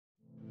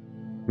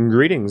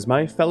Greetings,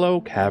 my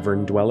fellow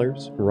cavern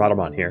dwellers.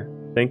 Radamon here.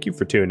 Thank you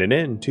for tuning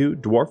in to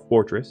Dwarf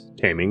Fortress,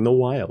 Taming the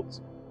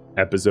Wilds,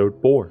 Episode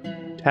 4,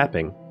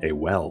 Tapping a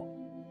Well.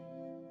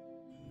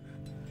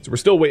 So we're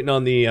still waiting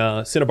on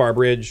the Cinnabar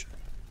Bridge,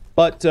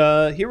 but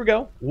here we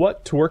go.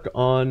 What to work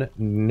on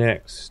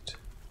next?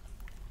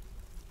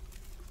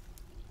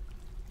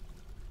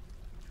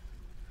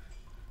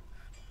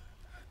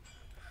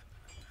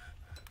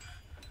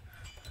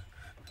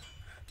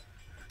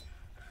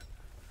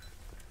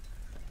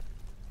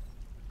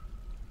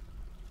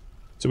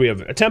 So we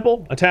have a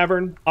temple, a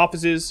tavern,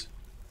 offices,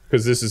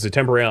 because this is a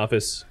temporary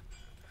office,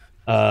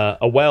 a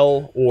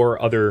well,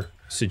 or other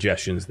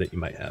suggestions that you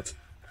might have.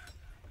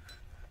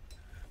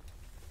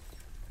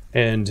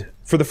 And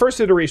for the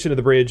first iteration of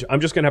the bridge, I'm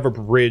just going to have a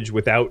bridge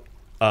without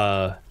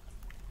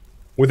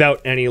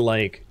any,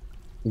 like,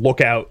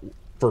 lookout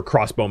for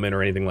crossbowmen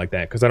or anything like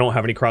that, because I don't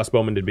have any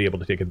crossbowmen to be able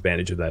to take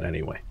advantage of that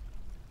anyway.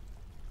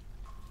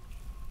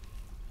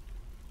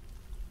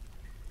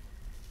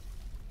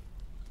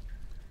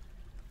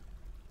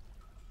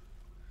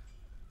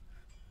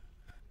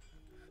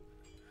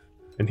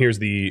 And here's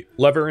the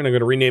lever, and I'm going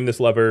to rename this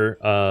lever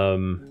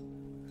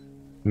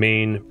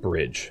main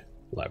bridge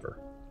lever,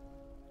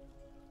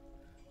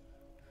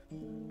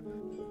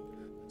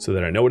 so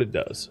that I know what it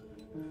does.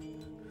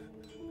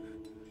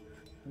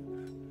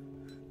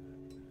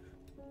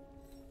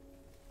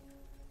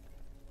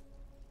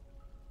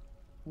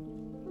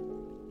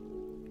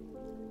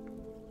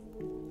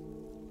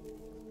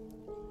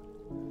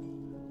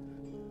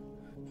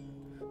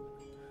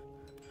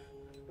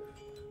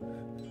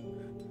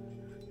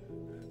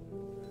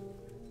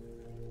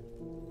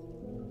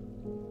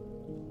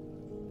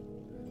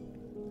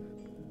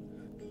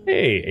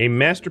 Hey, a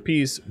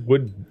masterpiece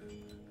wood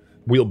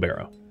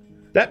wheelbarrow.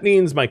 That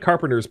means my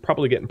carpenter's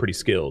probably getting pretty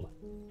skilled.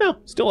 No,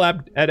 still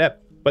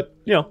adept, but,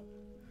 you know,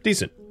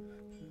 decent.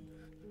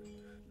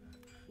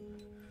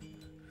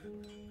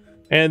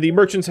 And the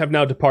merchants have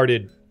now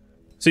departed,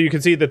 so you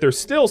can see that there's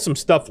still some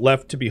stuff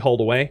left to be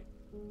hauled away.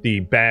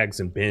 The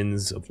bags and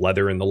bins of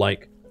leather and the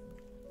like.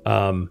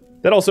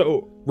 That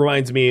also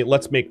reminds me,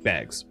 let's make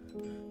bags.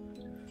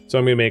 So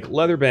I'm going to make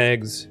leather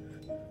bags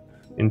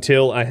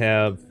until I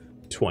have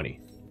 20.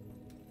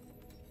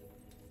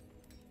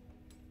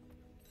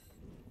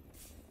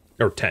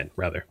 Or 10,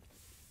 rather.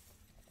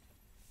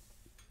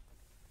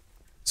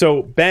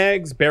 So,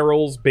 bags,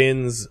 barrels,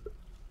 bins,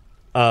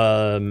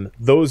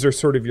 those are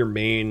sort of your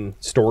main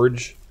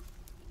storage.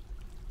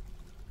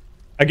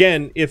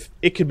 Again, if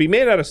it could be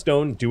made out of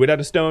stone, do it out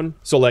of stone.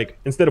 So, like,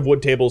 instead of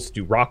wood tables,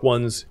 do rock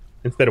ones.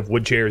 Instead of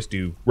wood chairs,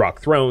 do rock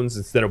thrones.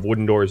 Instead of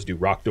wooden doors, do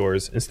rock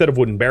doors. Instead of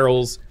wooden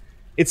barrels,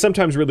 it's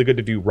sometimes really good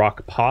to do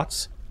rock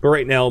pots. But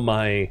right now,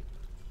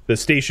 the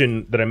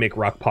station that I make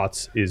rock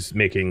pots is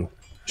making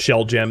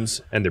shell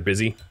gems, and they're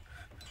busy.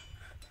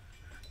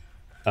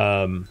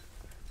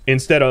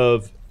 Instead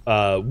of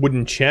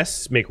wooden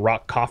chests, make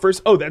rock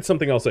coffers. Oh, that's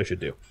something else I should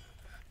do.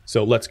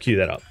 So let's cue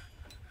that up.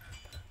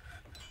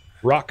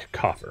 Rock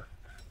coffer.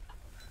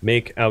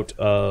 Make out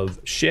of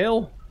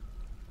shale.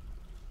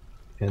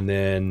 And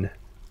then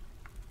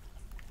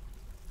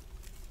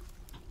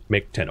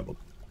make 10 of them.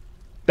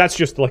 That's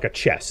just like a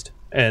chest.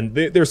 And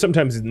they're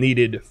sometimes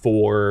needed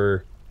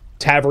for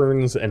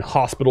taverns and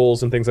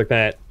hospitals and things like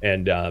that.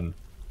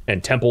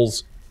 And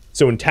temples.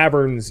 So in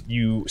taverns,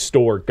 you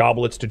store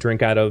goblets to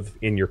drink out of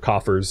in your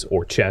coffers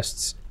or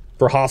chests.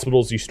 For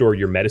hospitals, you store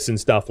your medicine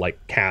stuff like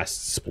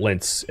casts,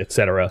 splints,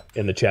 etc.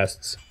 in the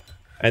chests.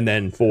 And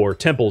then for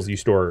temples, you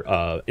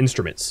store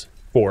instruments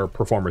for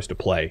performers to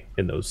play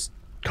in those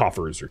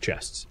coffers or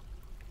chests.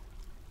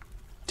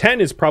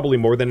 10 is probably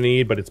more than I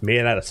need, but it's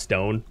made out of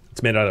stone.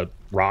 It's made out of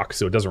rock,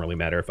 so it doesn't really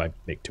matter if I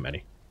make too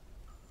many.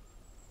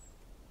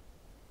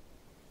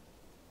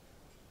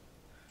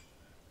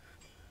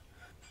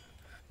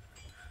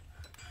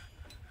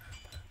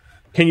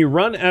 Can you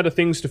run out of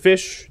things to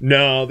fish?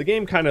 No, the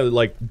game kind of,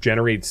 like,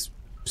 generates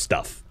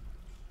stuff.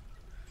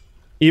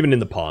 Even in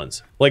the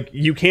ponds. Like,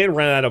 you can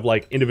run out of,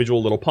 like,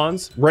 individual little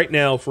ponds. Right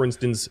now, for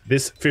instance,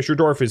 this fisher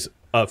dwarf is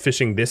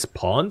fishing this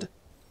pond.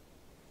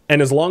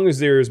 And as long as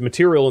there's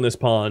material in this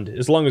pond,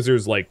 as long as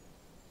there's, like,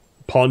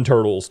 pond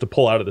turtles to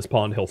pull out of this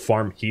pond, he'll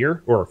farm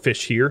here, or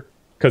fish here,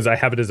 because I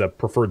have it as a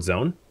preferred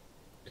zone.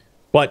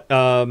 But,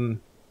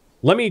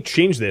 let me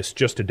change this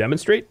just to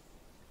demonstrate.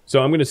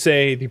 So I'm going to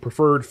say the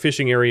preferred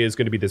fishing area is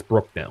going to be this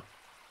brook now.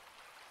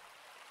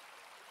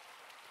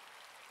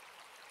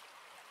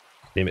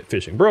 Name it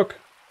Fishing Brook.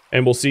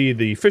 And we'll see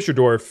the Fisher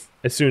Dwarf,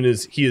 as soon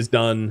as he is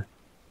done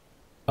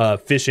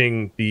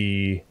fishing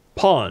the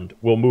pond,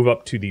 we'll move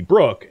up to the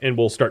brook and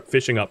we'll start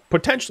fishing up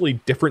potentially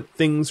different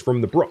things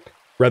from the brook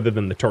rather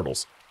than the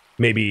turtles.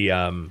 Maybe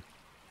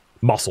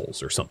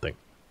mussels or something.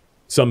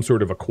 Some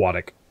sort of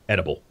aquatic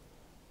edible.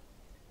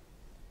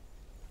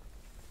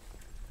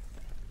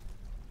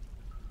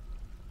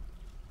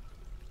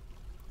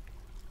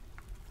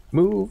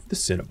 Move the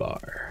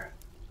cinnabar.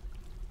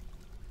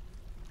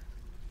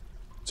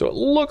 So it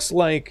looks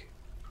like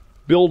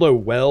build a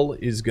well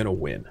is going to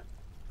win.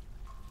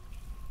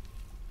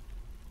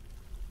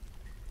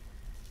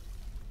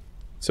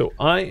 So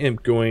I am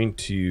going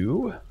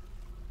to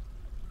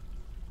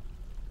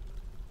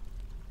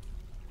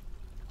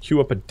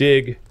queue up a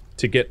dig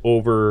to get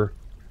over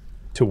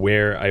to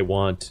where I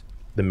want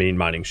the main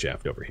mining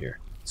shaft over here.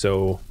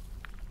 So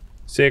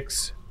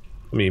 6,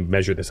 let me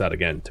measure this out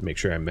again to make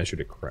sure I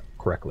measured it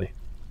correctly.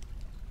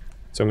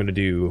 So I'm going to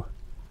do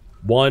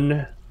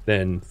 1,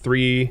 then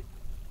 3,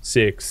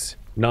 6,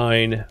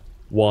 9,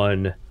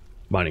 1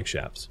 mining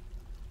shafts.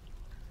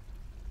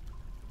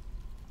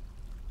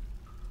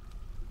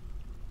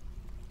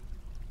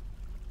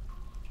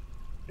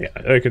 Yeah,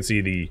 I can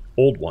see the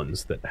old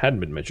ones that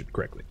hadn't been measured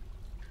correctly.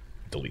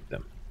 Delete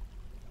them.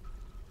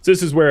 So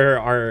this is where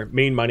our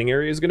main mining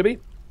area is going to be.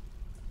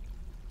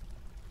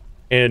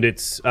 And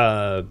it's,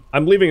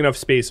 I'm leaving enough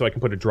space so I can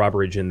put a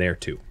drawbridge in there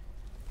too.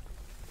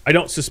 I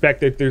don't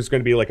suspect that there's going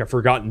to be like a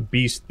forgotten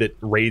beast that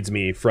raids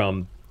me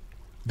from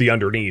the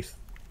underneath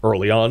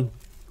early on.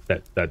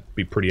 That'd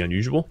be pretty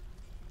unusual.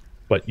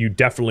 But you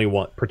definitely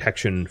want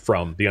protection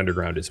from the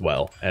underground as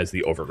well as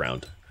the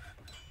overground.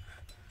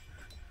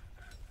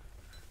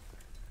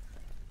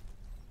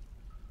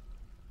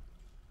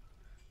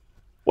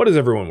 What is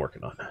everyone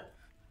working on?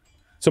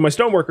 So my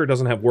stoneworker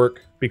doesn't have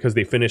work because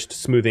they finished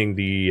smoothing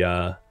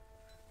the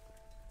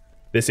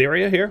this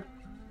area here.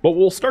 What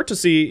we'll start to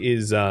see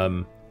is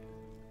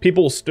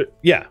people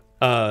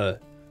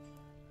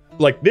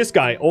like this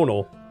guy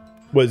Onal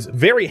was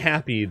very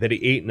happy that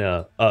he ate in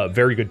a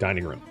very good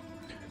dining room.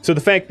 So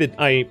the fact that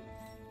I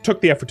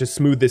took the effort to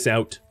smooth this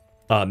out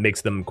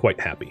makes them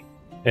quite happy.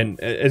 And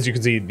as you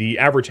can see, the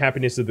average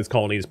happiness of this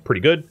colony is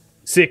pretty good.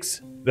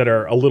 6 that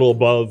are a little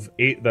above,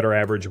 8 that are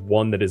average,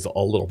 1 that is a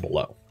little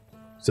below.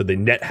 So the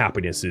net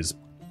happiness is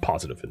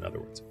positive, in other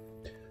words.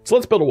 So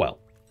let's build a well.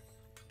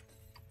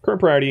 Current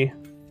priority.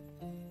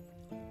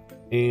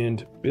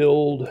 And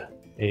build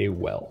a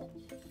well.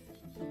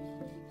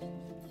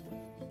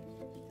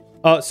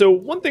 So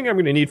one thing I'm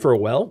going to need for a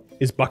well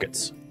is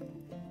buckets.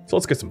 So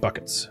let's get some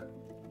buckets.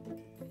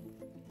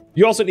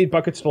 You also need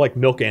buckets to like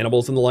milk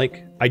animals and the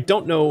like. I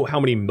don't know how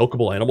many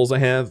milkable animals I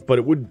have, but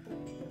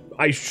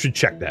I should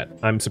check that.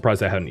 I'm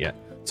surprised I haven't yet.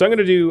 So I'm going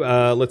to do,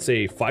 let's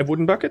say 5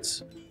 wooden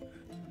buckets.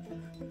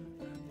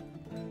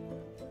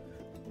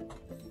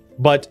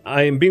 But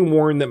I am being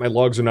warned that my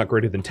logs are not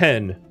greater than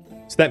 10.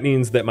 So that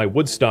means that my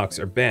wood stocks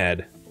are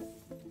bad.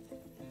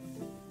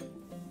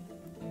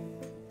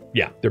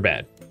 Yeah, they're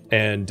bad.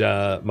 And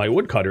my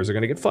woodcutters are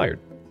going to get fired.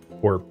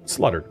 Or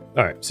slaughtered.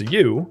 Alright, so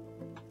you,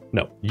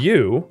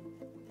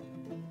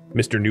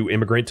 Mr. New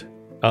Immigrant,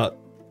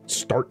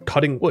 start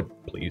cutting wood,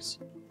 please.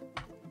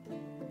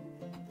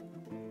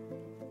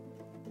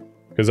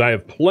 Because I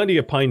have plenty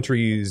of pine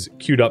trees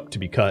queued up to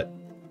be cut,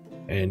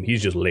 and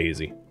he's just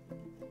lazy.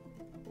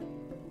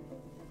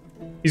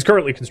 He's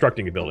currently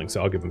constructing a building,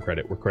 so I'll give him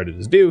credit where credit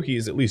is due.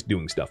 He's at least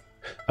doing stuff.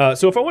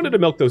 So if I wanted to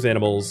milk those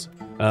animals,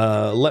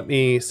 let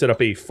me set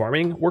up a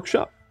farming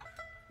workshop.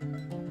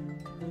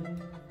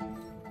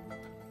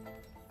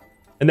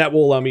 And that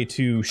will allow me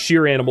to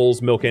shear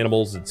animals, milk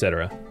animals,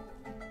 etc.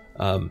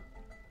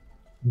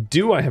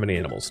 Do I have any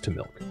animals to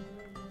milk?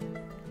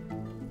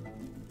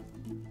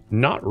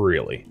 Not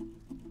really.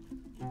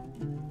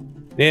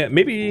 Yeah,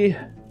 maybe...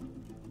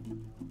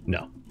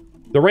 No.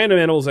 The random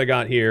animals I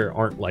got here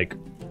aren't, like,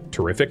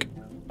 terrific.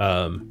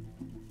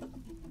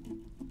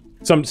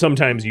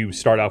 Sometimes you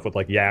start off with,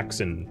 like, yaks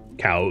and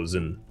cows,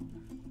 and...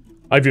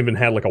 I've even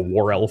had, like, a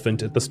war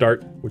elephant at the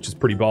start, which is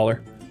pretty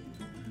baller.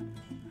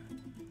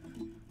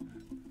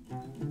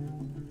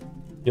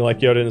 You like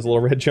Yoda and his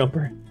little red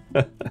jumper?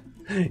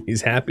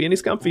 He's happy and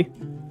he's comfy.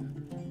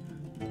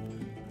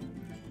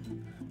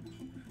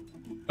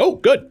 Oh,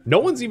 good. No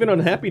one's even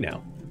unhappy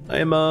now.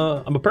 I'm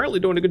apparently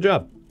doing a good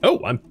job. Oh,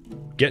 I'm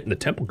getting the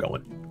temple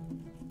going.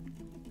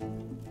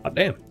 Oh,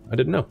 damn. I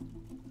didn't know.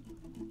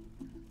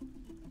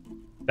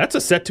 That's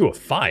a set to a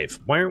 5.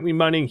 Why aren't we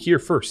mining here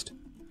first?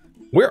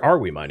 Where are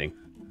we mining?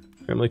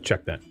 Let me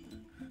check that.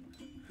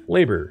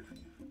 Labor.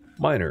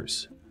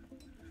 Miners.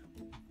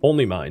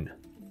 Only mine.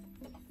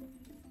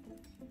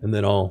 And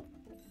then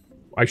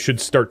I should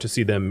start to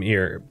see them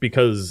here,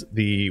 because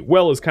the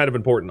well is kind of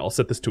important. I'll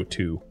set this to a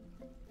 2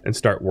 and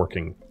start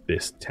working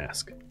this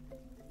task.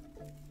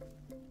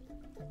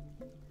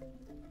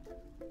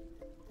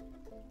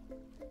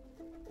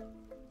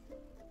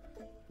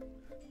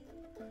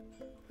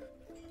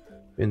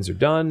 Bins are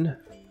done,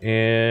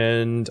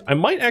 and I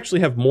might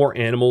actually have more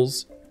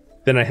animals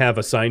than I have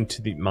assigned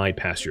to my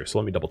pasture, so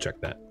let me double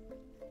check that.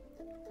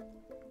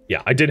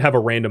 Yeah, I did have a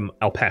random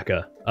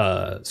alpaca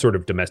sort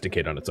of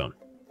domesticate on its own.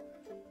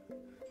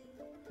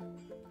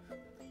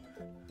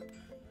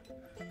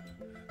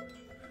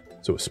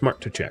 So it's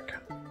smart to check.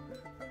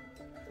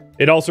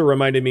 It also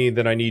reminded me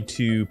that I need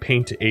to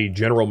paint a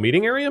general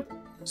meeting area.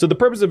 So the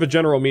purpose of a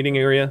general meeting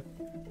area,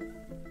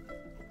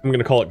 I'm going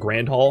to call it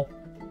Grand Hall,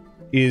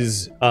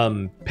 is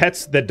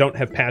pets that don't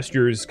have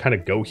pastures kind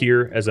of go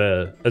here as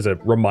a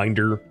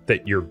reminder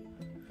that you're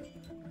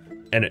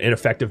an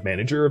effective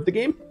manager of the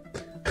game.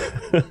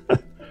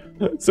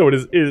 So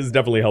it is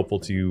definitely helpful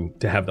to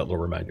have that little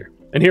reminder.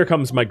 And here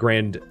comes my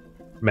Grand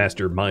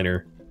Master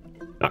Miner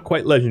Not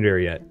quite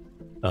legendary yet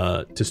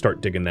to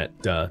start digging that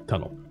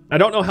tunnel. I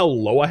don't know how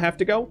low I have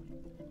to go,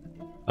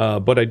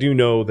 but I do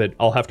know that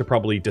I'll have to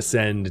probably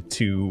descend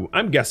to,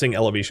 I'm guessing,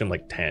 elevation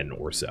like 10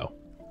 or so.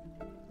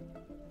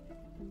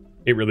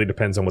 It really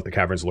depends on what the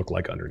caverns look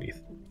like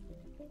underneath.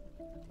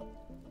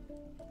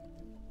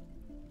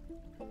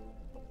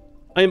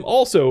 I am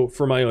also,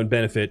 for my own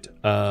benefit,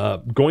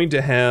 going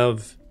to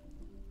have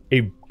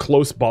a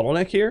close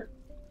bottleneck here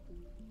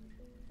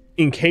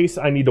in case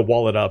I need to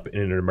wall it up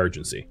in an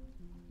emergency.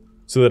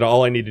 So that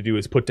all I need to do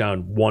is put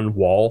down one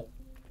wall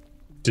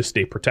to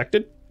stay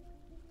protected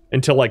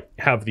until I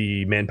have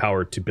the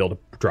manpower to build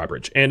a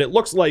drawbridge. And it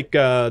looks like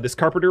this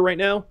carpenter right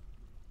now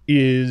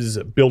is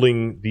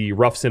building the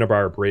rough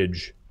cinnabar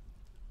bridge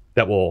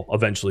that will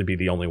eventually be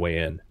the only way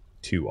in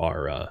to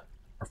our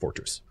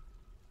fortress.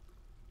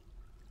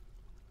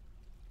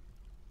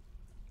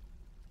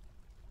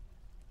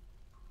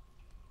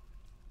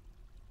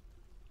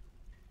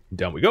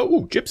 Down we go.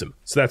 Ooh, gypsum.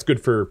 So that's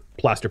good for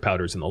plaster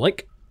powders and the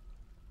like.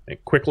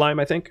 And quicklime,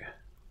 I think.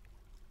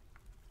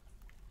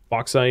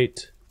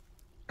 Bauxite.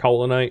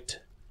 Kaolinite.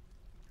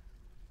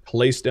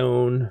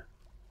 Claystone.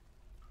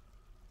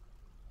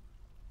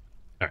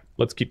 Alright,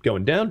 let's keep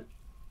going down.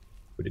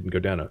 We didn't go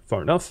down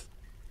far enough.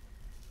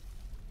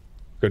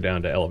 Go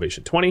down to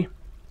elevation 20.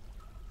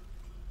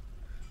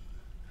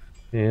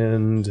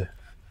 And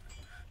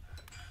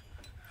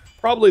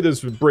probably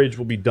this bridge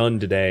will be done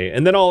today.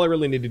 And then all I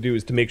really need to do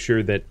is to make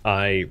sure that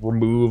I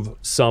remove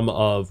some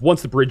of...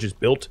 Once the bridge is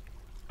built,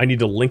 I need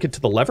to link it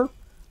to the lever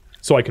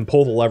so I can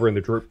pull the lever and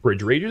the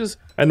bridge raises.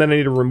 And then I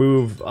need to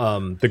remove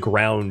the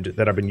ground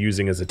that I've been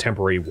using as a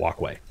temporary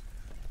walkway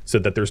so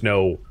that there's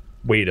no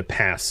way to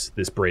pass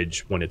this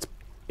bridge when it's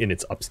in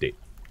its upstate.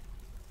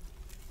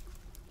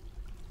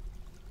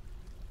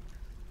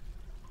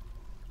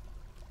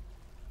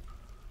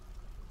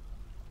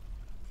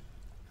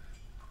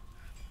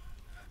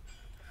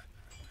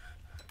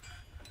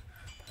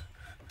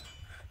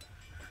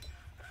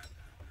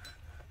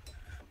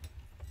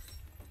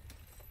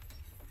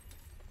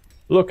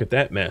 Look at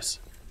that mess.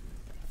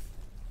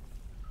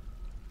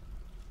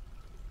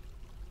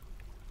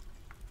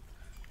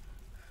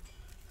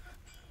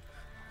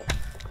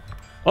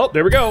 Oh,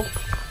 there we go.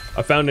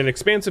 I found an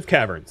expansive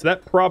cavern. So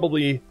that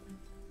probably...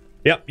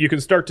 Yep, you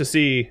can start to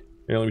see...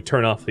 let me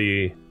turn off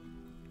the...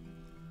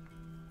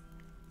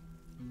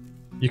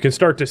 You can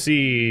start to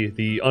see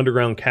the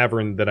underground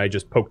cavern that I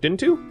just poked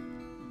into.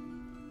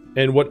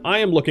 And what I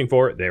am looking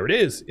for, there it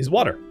is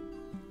water.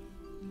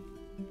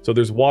 So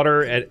there's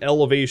water at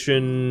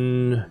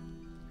elevation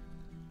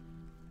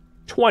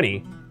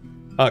 20,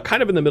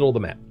 kind of in the middle of the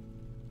map.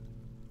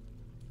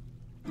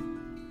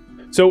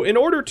 So in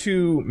order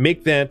to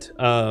make that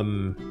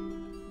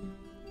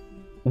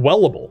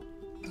wellable,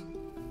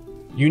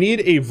 you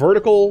need a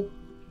vertical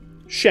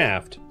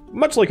shaft,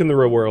 much like in the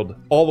real world,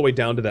 all the way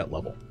down to that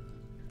level.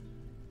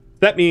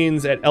 That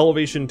means at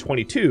elevation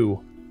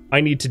 22, I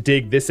need to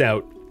dig this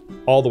out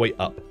all the way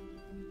up.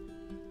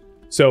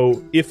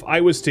 So if I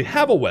was to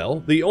have a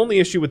well, the only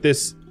issue with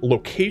this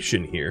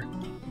location here,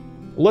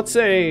 let's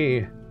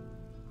say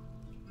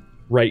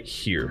right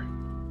here.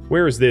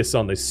 Where is this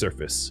on the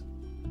surface?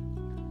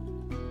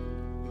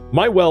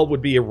 My well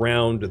would be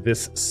around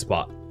this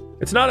spot.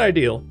 It's not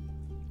ideal,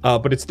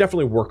 but it's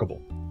definitely workable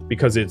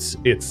because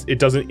it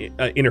doesn't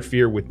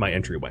interfere with my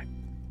entryway.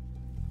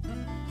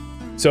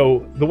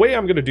 So the way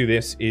I'm going to do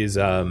this is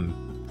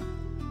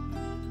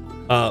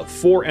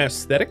for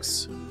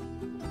aesthetics.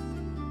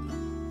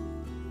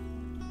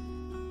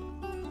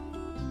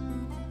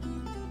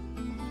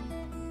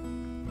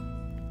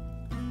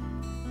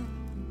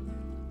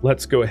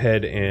 Let's go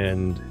ahead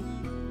and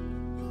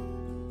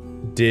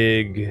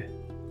dig...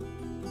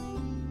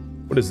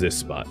 What is this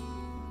spot?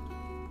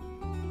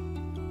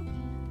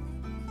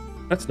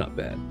 That's not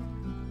bad.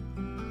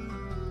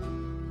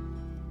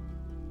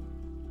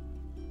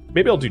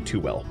 Maybe I'll do two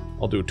well.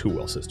 I'll do a two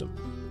well system.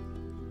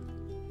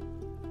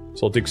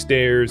 So I'll dig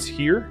stairs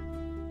here.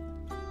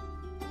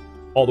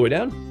 All the way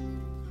down.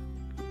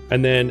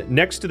 And then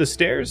next to the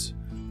stairs,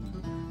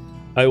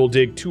 I will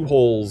dig two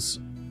holes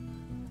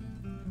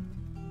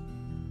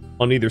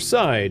on either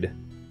side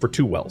for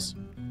two wells.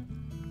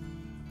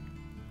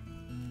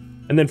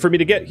 And then for me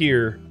to get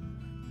here,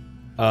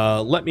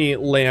 let me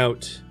lay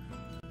out...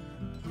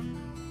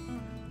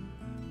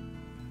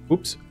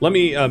 Oops. Let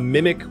me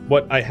mimic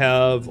what I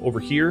have over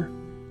here.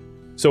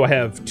 So I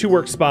have two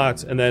work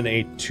spots and then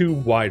a two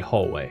wide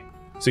hallway.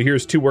 So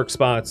here's two work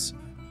spots.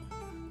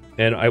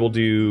 And I will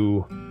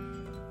do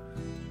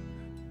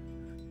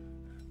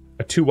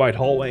a two wide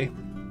hallway.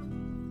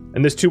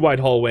 And this two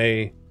wide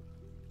hallway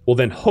will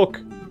then hook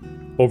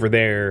over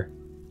there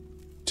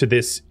to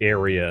this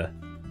area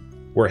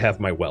where I have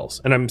my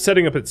wells. And I'm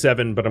setting up at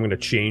 7, but I'm going to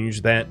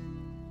change that.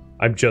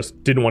 I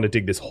just didn't want to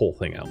dig this whole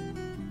thing out.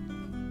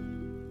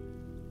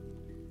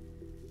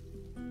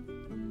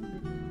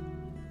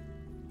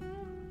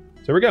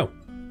 So there we go.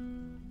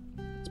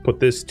 Let's put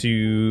this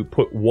to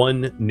put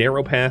one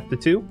narrow path to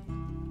 2.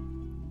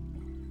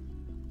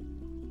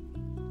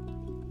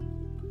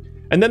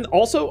 And then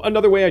also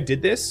another way I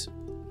did this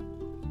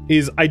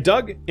is I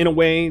dug in a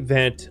way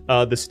that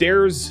the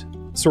stairs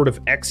sort of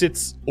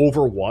exits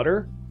over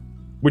water,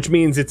 which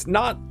means it's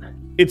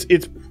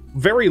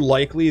very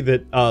likely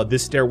that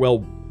this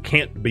stairwell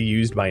can't be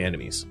used by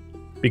enemies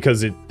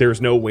because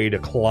there's no way to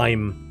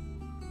climb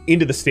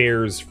into the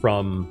stairs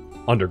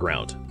from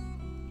underground.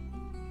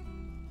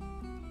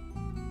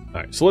 All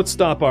right, so let's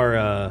stop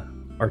our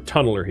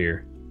tunneler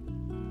here.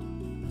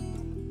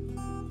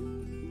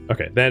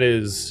 Okay,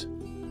 that's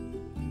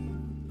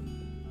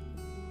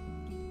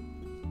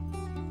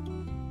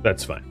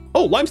fine.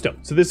 Oh, limestone.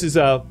 So this is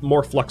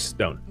more Flux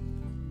Stone.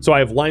 So I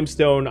have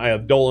limestone, I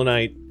have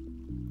dolomite.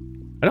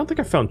 I don't think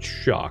I found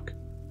chalk.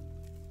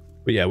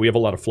 But yeah, we have a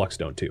lot of Flux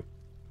Stone too.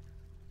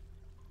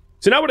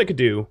 So now what I could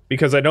do,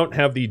 because I don't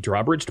have the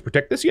drawbridge to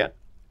protect this yet,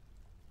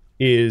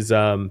 is,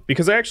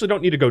 because I actually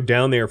don't need to go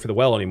down there for the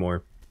well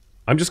anymore,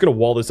 I'm just going to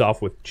wall this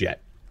off with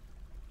jet.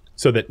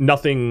 So that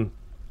nothing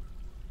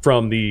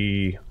from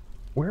the...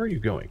 Where are you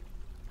going?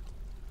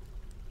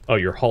 Oh,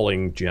 you're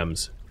hauling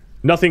gems.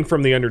 Nothing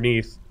from the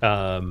underneath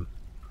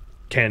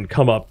can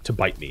come up to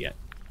bite me yet.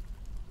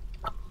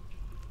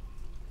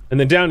 And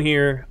then down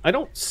here, I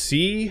don't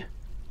see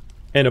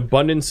an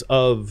abundance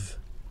of...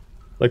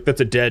 Like,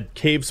 that's a dead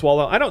cave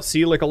swallow. I don't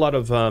see, like, a lot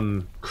of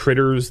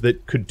critters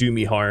that could do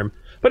me harm.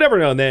 But every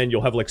now and then,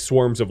 you'll have, like,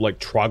 swarms of, like,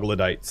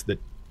 troglodytes that,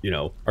 you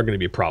know, are going to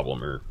be a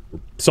problem or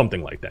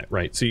something like that,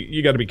 right? So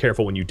you got to be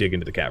careful when you dig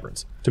into the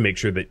caverns to make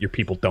sure that your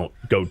people don't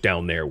go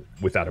down there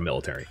without a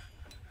military.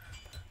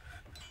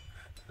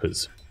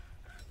 Because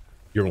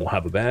you're going to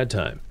have a bad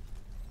time.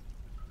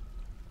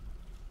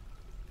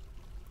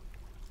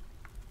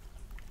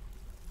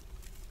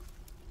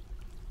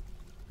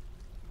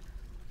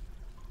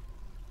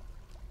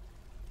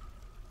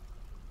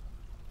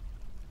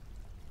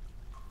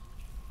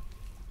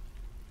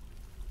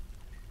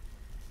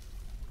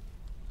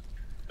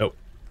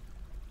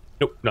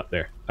 Nope, not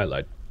there. I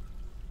lied.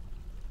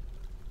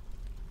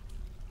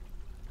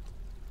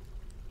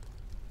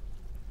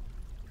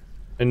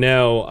 And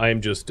now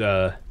I'm just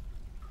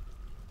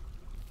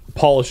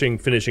polishing,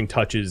 finishing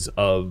touches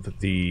of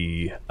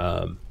the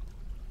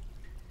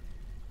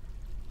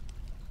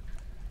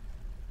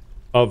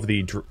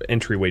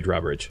entryway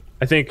drawbridge.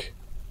 I think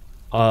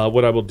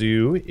what I will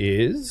do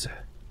is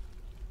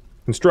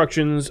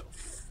constructions,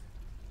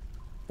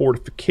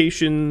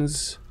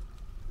 fortifications.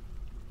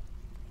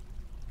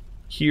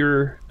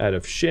 Here out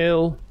of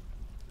shale,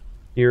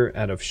 here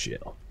out of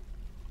shale.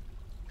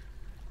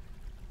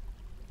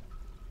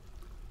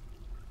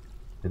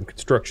 And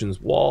construction's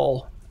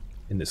wall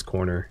in this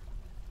corner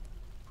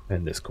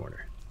and this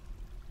corner.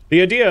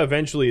 The idea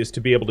eventually is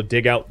to be able to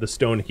dig out the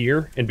stone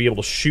here and be able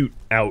to shoot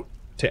out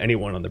to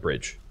anyone on the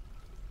bridge.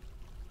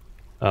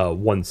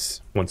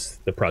 Once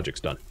the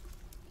project's done.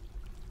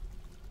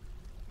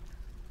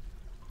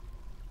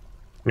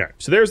 All right,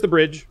 so there's the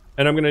bridge,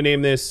 and I'm going to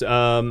name this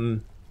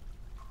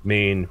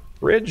main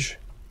bridge.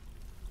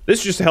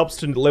 This just helps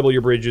to label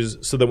your bridges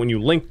so that when you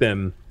link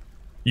them,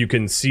 you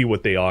can see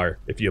what they are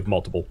if you have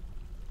multiple.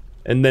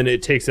 And then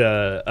it takes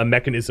a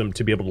mechanism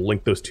to be able to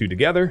link those two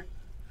together.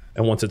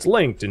 And once it's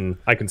linked, and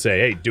I can say,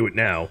 hey, do it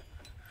now.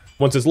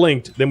 Once it's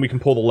linked, then we can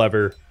pull the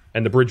lever,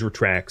 and the bridge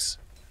retracts,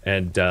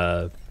 and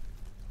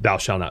thou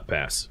shalt not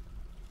pass.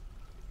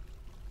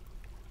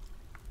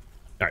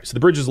 Alright, so the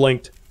bridge is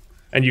linked,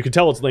 and you can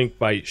tell it's linked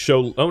by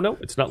show... Oh, no,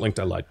 it's not linked,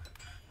 I lied.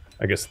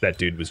 I guess that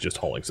dude was just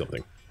hauling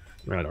something.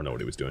 I don't know what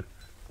he was doing.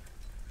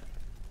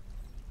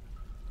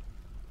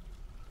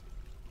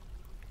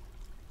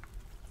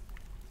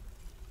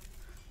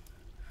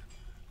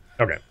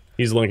 Okay,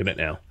 he's linking it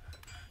now.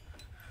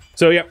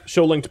 So yeah,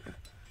 show linked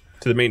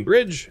to the main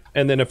bridge,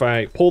 and then if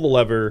I pull the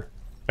lever,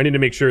 I need to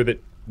make sure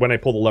that when I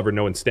pull the lever,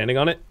 no one's standing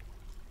on it.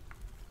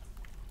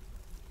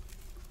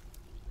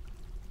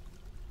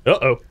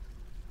 Uh-oh.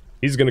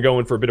 He's gonna go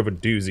in for a bit of a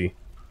doozy.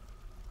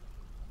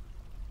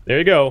 There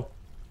you go.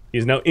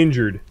 He's now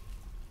injured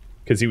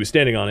because he was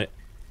standing on it.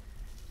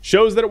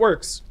 Shows that it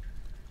works.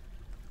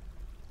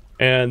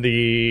 And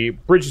the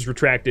bridge is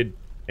retracted,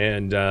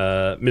 and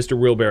Mr.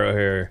 Wheelbarrow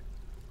here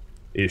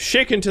is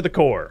shaken to the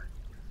core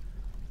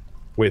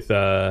with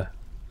a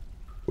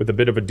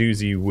bit of a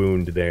doozy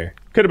wound there.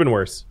 Could have been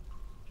worse.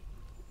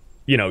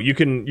 You know, you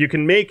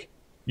can make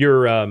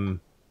your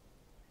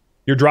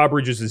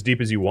drawbridges as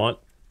deep as you want.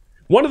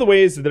 One of the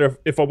ways that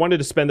if I wanted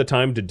to spend the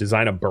time to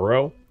design a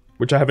burrow,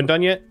 which I haven't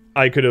done yet,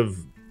 I could have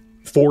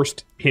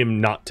forced him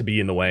not to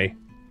be in the way.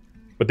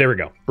 But there we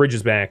go. Bridge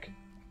is back.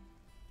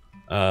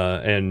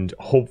 And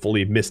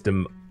hopefully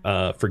Mistum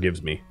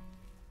forgives me.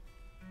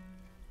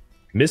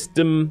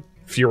 Mistum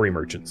Fury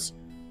Merchants.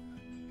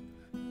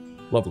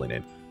 Lovely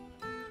name.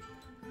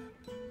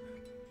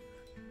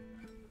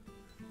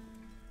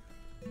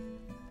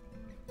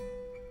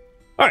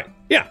 Alright,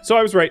 yeah, so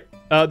I was right.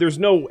 There's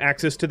no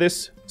access to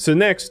this. So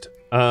next,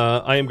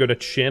 I am going to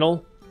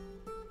channel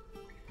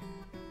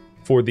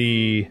for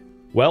the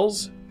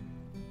wells,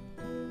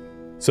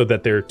 so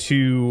that there are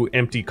 2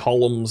 empty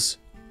columns,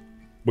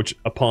 which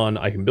upon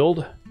I can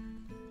build.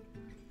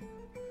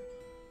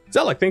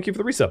 Zelek, thank you for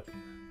the resub.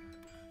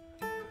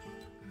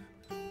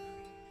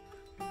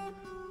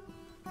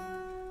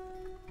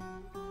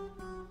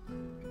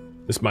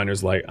 This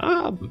miner's like,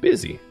 I'm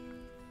busy.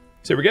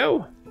 So here we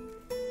go.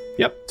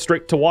 Yep,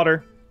 straight to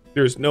water.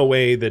 There's no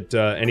way that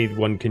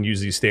anyone can use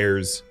these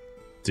stairs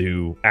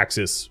to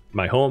access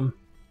my home.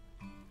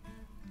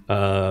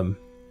 Then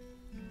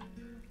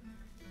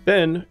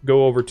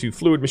go over to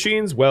fluid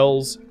machines,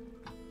 wells,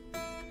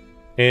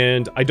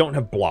 and I don't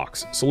have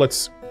blocks, so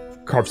let's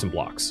carve some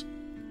blocks.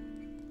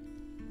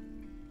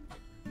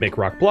 Make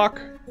rock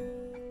block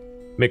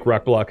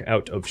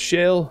out of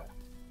shale,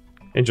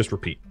 and just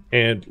repeat.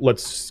 And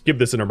let's give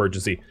this an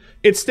emergency.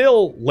 It's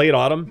still late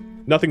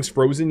autumn, nothing's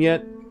frozen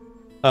yet,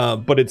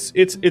 but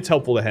it's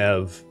helpful to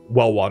have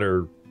well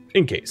water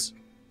in case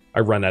I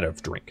run out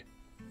of drink.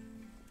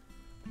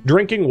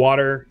 Drinking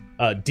water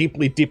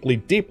deeply, deeply,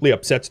 deeply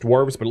upsets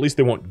dwarves, but at least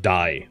they won't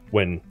die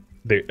when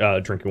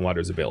drinking water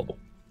is available.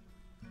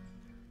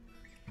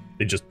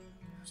 They just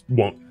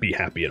won't be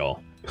happy at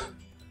all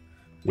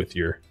with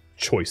your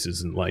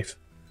choices in life.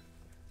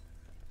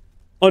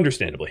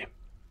 Understandably.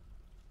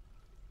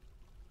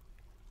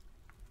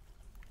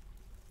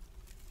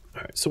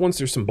 Alright, so once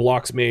there's some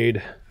blocks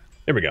made...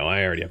 There we go,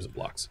 I already have some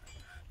blocks.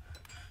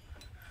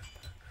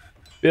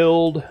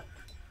 Build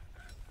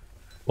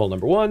well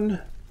number 1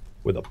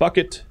 with a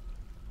bucket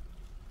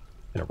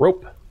and a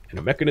rope and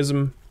a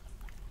mechanism.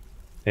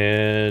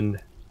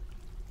 And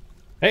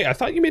hey, I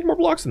thought you made more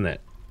blocks than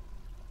that.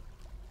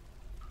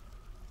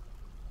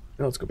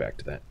 Now let's go back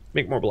to that.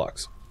 Make more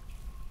blocks.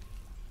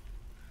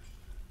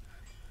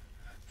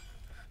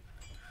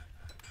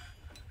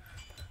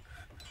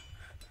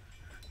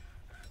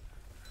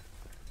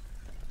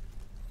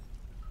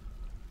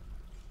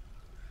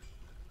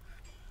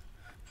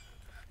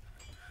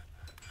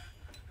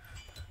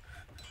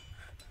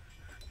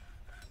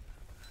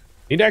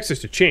 Need access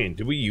to chain.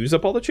 Did we use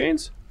up all the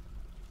chains?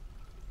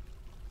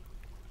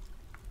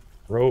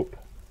 Rope.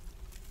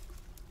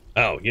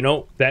 Oh, you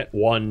know, that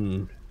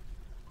one...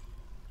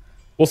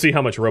 We'll see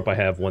how much rope I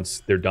have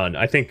once they're done.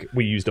 I think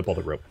we used up all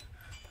the rope.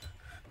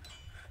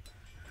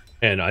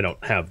 And I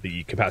don't have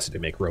the capacity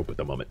to make rope at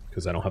the moment,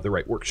 because I don't have the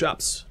right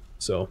workshops.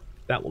 So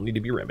that will need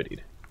to be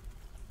remedied.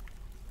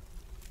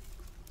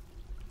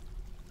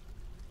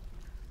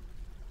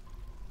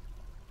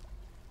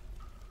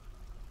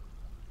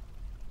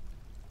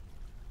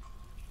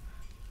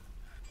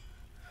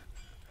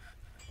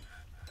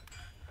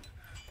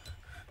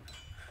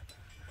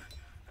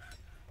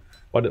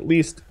 But at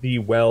least the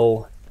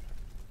well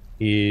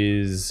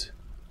is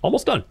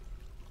almost done,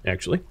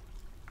 actually.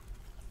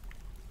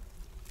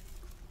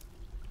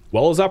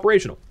 Well is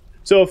operational.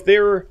 So if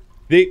they're...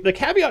 The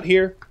caveat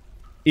here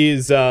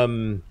is...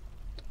 there's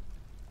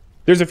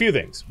a few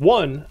things.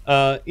 One,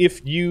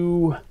 if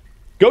you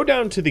go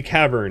down to the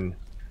cavern,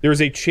 there's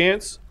a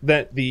chance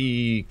that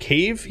the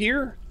cave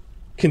here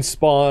can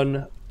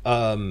spawn,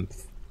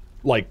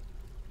 like,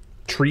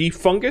 tree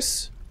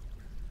fungus.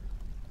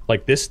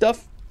 Like this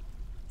stuff.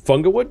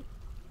 Fungawood,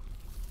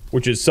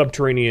 which is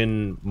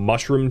subterranean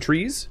mushroom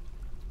trees,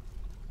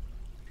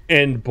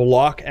 and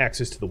block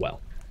access to the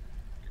well,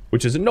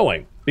 which is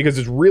annoying because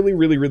it's really,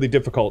 really, really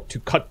difficult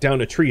to cut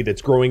down a tree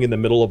that's growing in the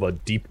middle of a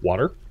deep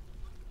water.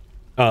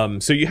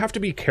 So you have to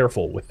be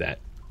careful with that.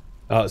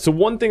 So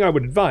one thing I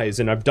would advise,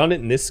 and I've done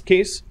it in this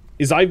case,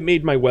 is I've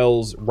made my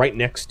wells right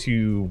next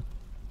to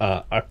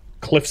a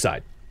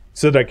cliffside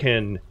so that I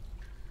can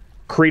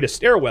create a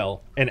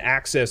stairwell and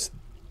access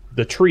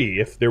the tree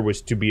if there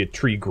was to be a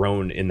tree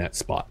grown in that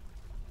spot,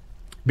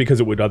 because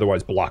it would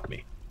otherwise block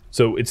me.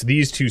 So it's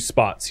these two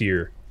spots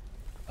here.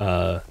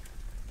 As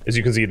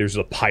you can see, there's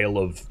a pile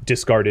of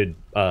discarded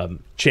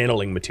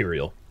channeling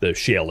material, the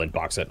shale and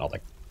bauxite and all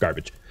that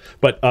garbage.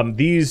 But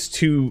these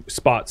two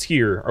spots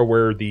here are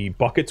where the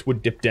buckets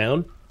would dip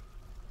down,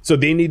 so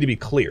they need to be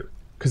clear,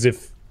 because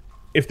if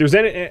there's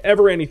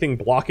ever anything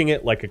blocking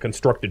it, like a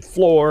constructed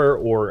floor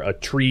or a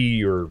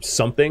tree or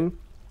something,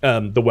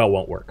 the well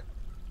won't work.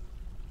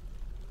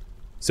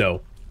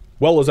 So,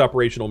 well is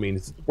operational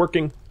means it's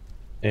working.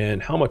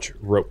 And how much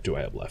rope do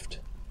I have left?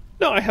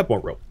 No, I have more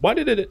rope. Why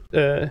did it...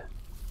 it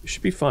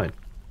should be fine.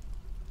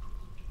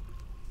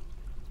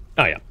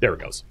 Oh yeah, there it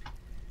goes.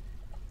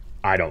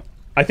 I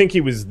think he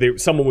was...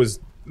 someone was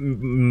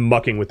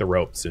mucking with the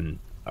ropes and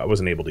I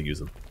wasn't able to use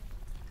them.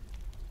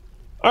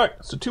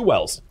 Alright, so 2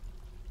 wells.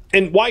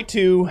 And why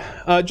 2?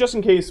 Just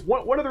in case,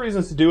 one of the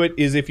reasons to do it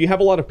is if you have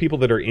a lot of people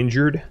that are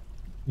injured...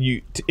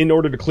 in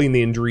order to clean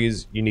the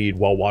injuries, you need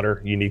well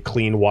water. You need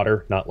clean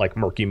water, not like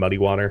murky, muddy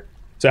water.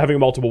 So having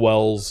multiple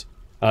wells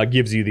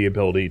gives you the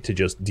ability to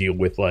just deal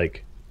with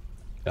like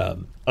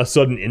a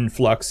sudden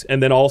influx.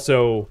 And then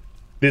also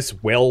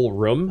this well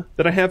room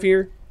that I have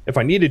here, if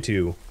I needed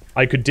to,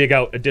 I could dig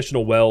out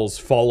additional wells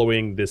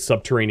following this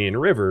subterranean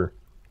river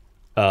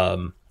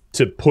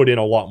to put in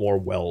a lot more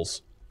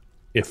wells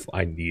if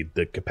I need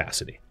the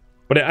capacity.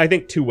 But I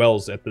think 2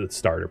 wells at the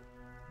start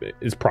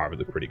is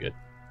probably pretty good.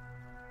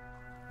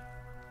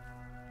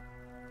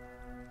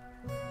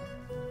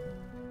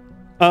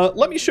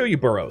 Let me show you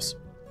burrows.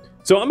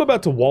 So I'm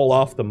about to wall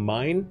off the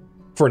mine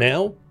for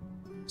now,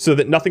 so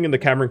that nothing in the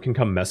cavern can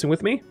come messing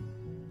with me.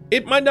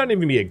 It might not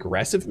even be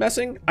aggressive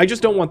messing. I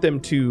just don't want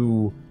them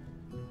to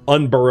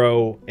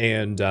unburrow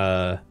and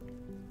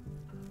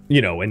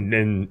you know,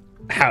 and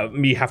have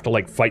me have to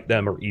like fight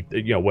them or eat,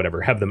 you know,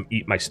 whatever, have them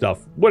eat my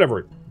stuff, whatever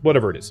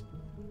it is.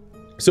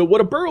 So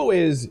what a burrow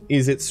is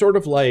it's sort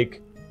of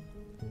like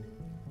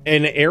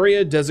an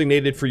area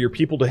designated for your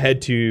people to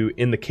head to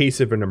in the case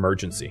of an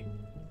emergency.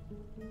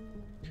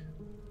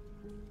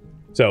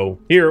 So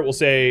here it will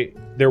say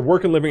there are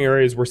work and living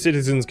areas where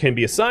citizens can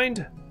be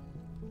assigned,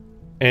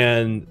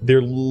 and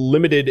they're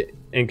limited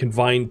and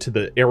confined to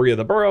the area of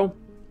the burrow,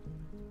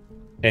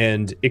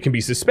 and it can be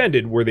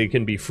suspended where they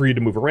can be free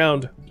to move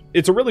around.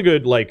 It's a really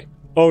good, like,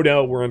 oh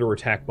no, we're under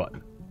attack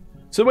button.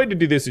 So the way to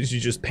do this is you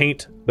just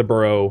paint the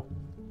burrow.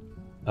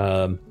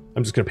 I'm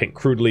just going to paint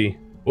crudely.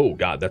 Oh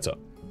god, that's a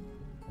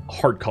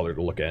hard color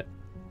to look at.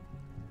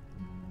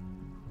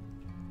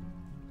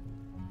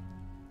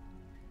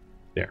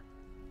 There.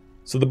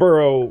 So the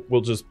burrow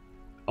will just,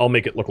 I'll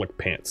make it look like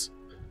pants.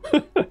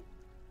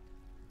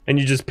 And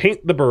you just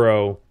paint the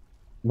burrow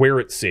where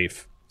it's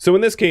safe. So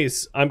in this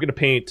case, I'm going to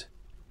paint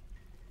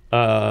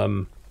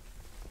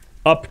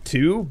up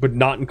to, but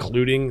not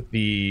including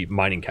the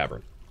mining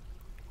cavern.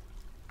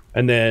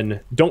 And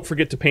then don't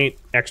forget to paint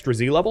extra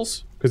Z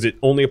levels, because it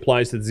only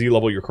applies to the Z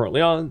level you're currently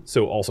on.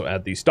 So also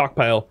add the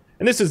stockpile.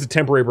 And this is a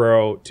temporary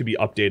burrow to be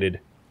updated.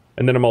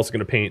 And then I'm also going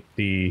to paint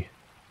the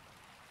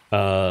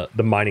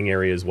mining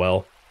area as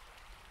well.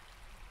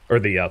 Or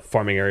the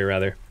farming area,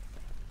 rather.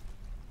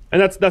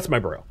 And that's my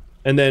burrow.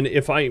 And then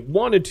if I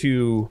wanted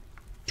to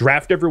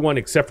draft everyone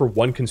except for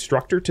one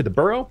constructor to the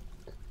burrow,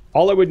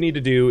 all I would need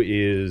to do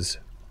is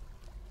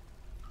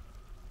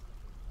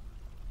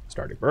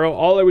starting burrow.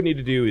 All I would need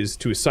to do is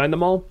to assign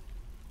them all.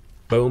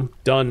 Boom,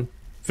 done.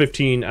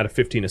 15 out of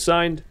 15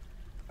 assigned.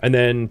 And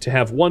then to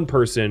have one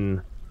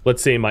person,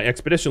 let's say my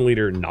expedition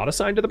leader, not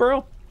assigned to the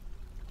burrow,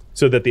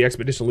 so that the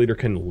expedition leader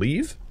can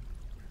leave.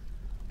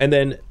 And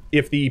then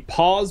if the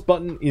pause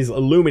button is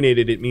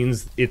illuminated, it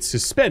means it's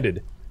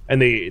suspended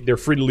and they're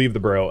free to leave the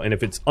burrow. And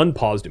if it's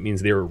unpaused, it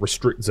means they're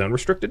zone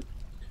restricted.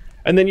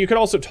 And then you can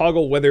also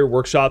toggle whether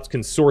workshops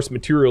can source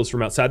materials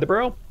from outside the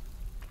burrow.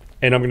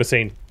 And I'm going to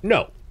say,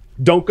 no,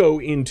 don't go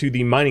into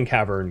the mining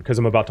cavern because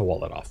I'm about to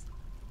wall it off.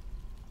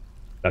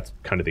 That's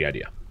kind of the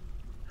idea.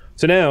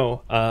 So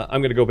now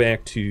I'm going to go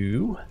back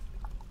to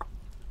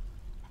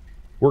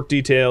work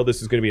detail.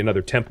 This is going to be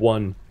another temp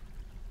one.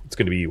 It's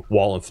going to be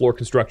wall and floor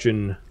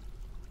construction.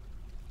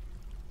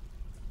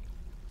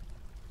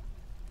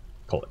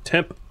 Call it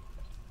temp.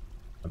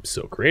 I'm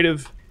so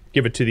creative.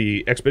 Give it to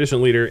the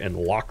expedition leader and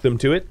lock them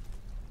to it.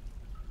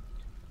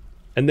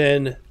 And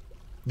then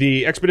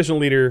the expedition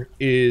leader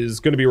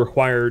is going to be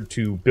required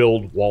to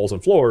build walls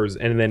and floors,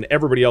 and then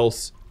everybody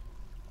else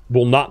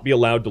will not be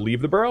allowed to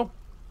leave the burrow.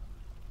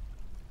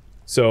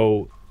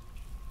 So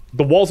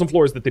the walls and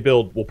floors that they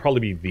build will probably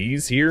be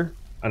these here,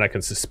 and I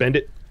can suspend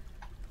it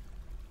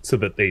so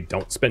that they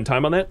don't spend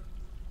time on that.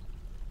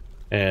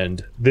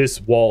 And this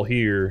wall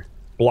here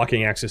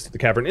blocking access to the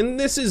cavern. And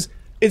this is,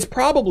 it's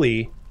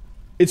probably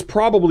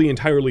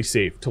entirely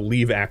safe to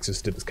leave access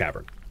to this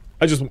cavern.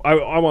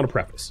 I want to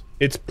preface,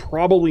 it's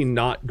probably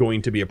not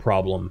going to be a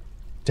problem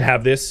to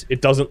have this. It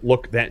doesn't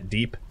look that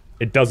deep.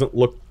 It doesn't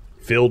look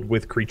filled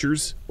with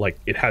creatures. Like,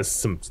 it has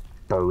some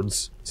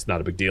birds. It's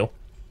not a big deal.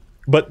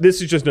 But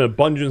this is just an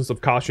abundance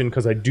of caution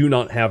because I do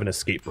not have an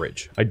escape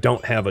bridge. I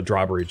don't have a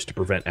drawbridge to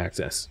prevent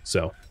access.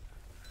 So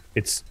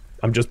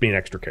I'm just being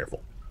extra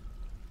careful.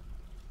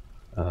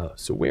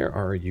 So where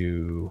are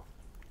you?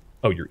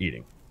 Oh, you're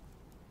eating.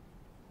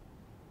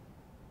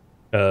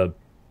 Did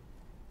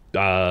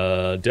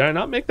I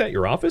not make that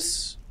your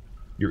office?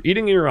 You're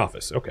eating in your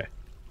office. Okay.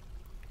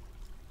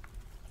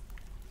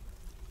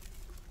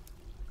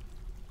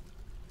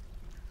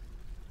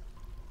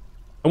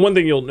 And one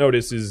thing you'll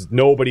notice is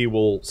nobody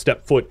will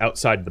step foot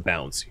outside the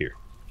bounds here.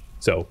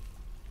 So,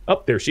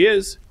 up there she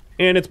is,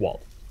 and it's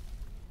walled.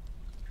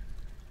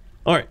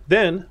 Alright,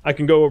 then I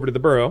can go over to the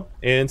burrow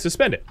and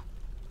suspend it.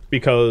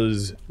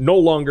 Because no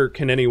longer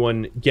can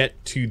anyone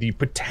get to the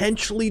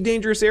potentially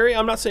dangerous area.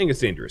 I'm not saying it's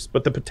dangerous,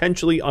 but the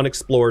potentially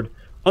unexplored,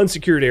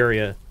 unsecured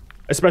area,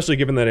 especially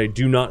given that I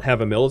do not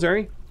have a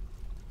military.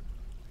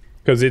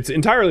 Because it's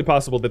entirely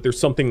possible that there's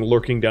something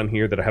lurking down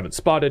here that I haven't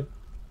spotted,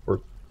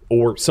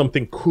 or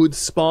something could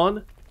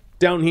spawn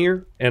down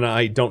here, and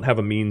I don't have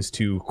a means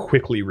to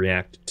quickly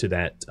react to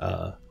that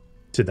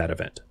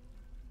event.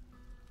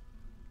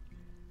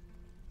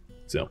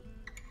 So,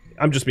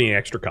 I'm just being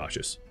extra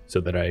cautious, so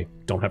that I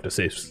don't have to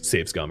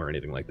save scum or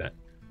anything like that.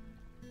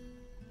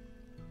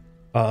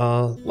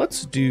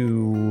 Let's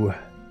do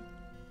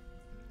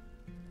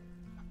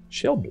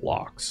shell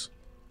blocks.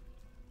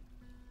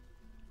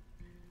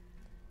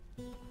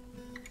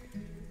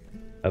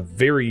 A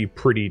very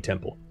pretty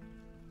temple.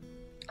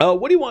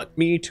 What do you want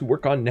me to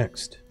work on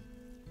next?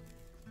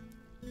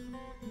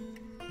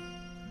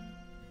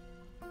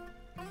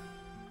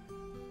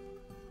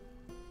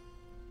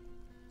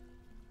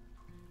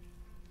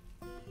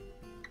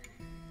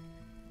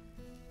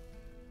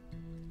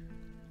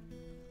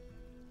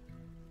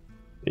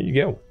 There you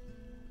go.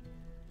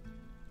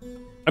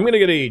 I'm going to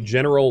get a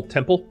general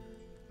temple.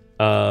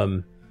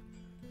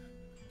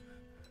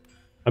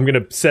 I'm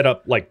going to set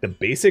up, like, the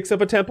basics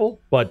of a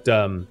temple, but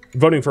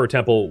voting for a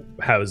temple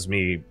has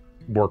me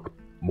work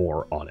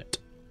more on it.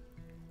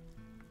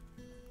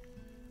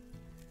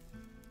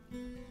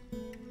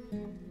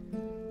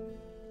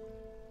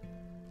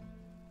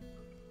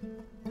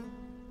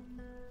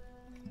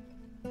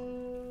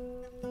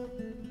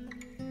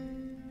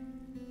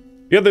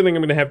 The other thing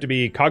I'm going to have to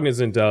be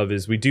cognizant of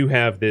is we do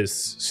have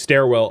this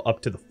stairwell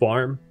up to the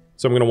farm,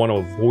 so I'm going to want to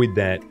avoid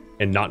that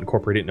and not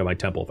incorporate it into my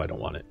temple if I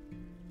don't want it.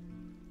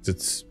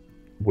 It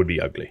would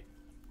be ugly.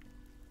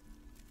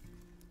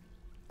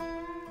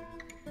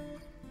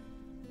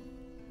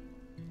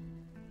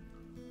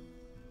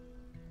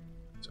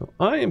 So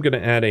I am going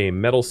to add a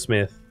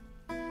metalsmith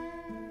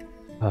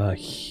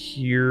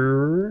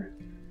here.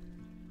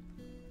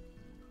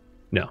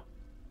 No.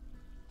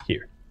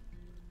 Here.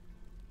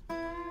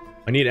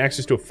 I need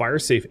access to a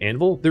fire-safe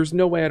anvil? There's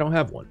no way I don't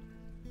have one.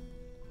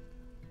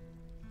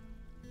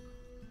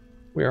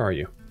 Where are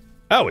you?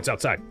 Oh, it's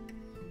outside.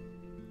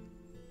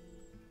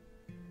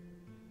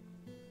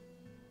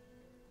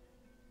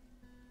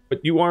 But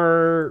you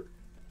are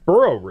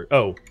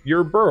oh,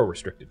 you're burrow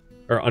restricted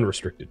or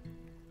unrestricted.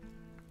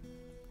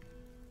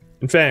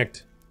 In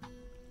fact,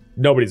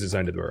 nobody's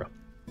assigned to the burrow.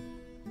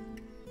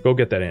 Go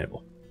get that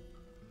anvil.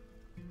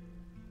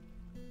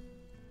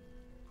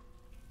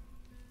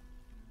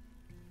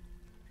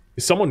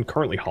 Is someone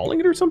currently hauling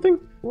it or something?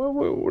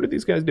 What are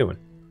these guys doing?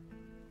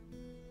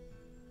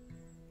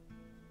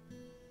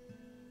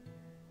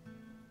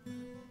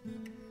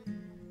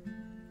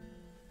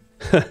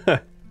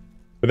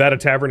 Without a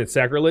tavern, it's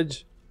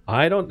sacrilege?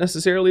 I don't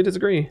necessarily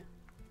disagree.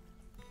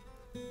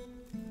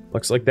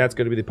 Looks like that's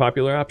going to be the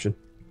popular option.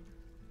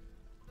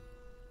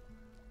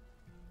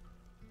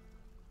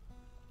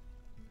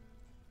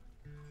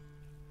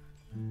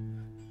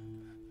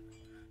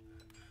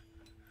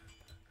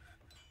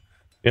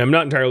 Yeah, I'm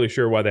not entirely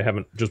sure why they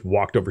haven't just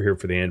walked over here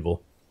for the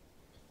anvil.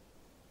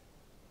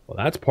 Well,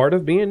 that's part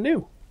of being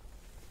new.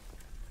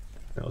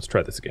 Now, let's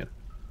try this again.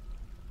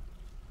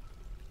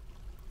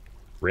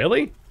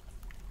 Really?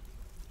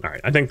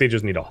 Alright, I think they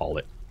just need to haul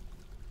it.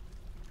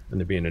 And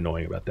they're being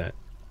annoying about that.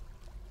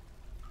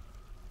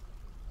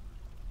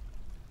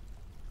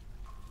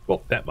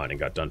 Well, that mining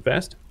got done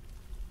fast.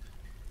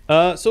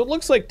 So it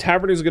looks like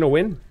Tavern is going to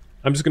win.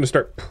 I'm just going to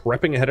start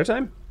prepping ahead of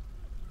time.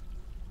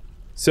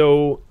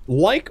 So,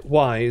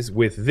 likewise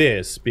with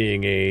this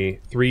being a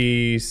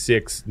 3,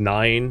 6,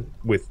 9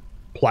 with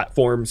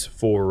platforms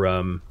for...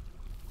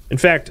 In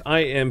fact, I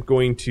am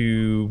going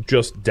to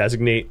just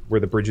designate where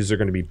the bridges are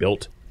going to be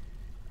built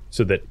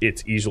so that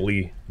it's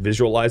easily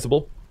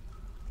visualizable.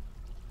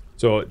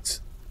 So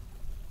it's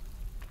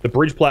the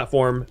bridge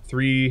platform,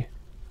 3,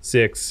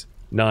 6,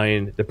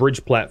 9, the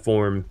bridge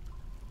platform,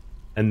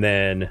 and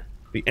then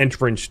the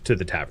entrance to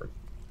the tavern.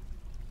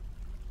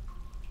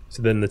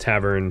 So then the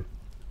tavern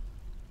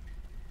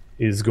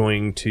is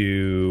going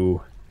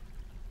to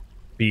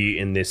be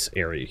in this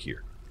area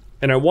here.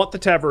 And I want the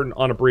tavern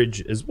on a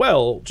bridge as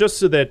well, just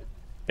so that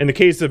in the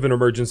case of an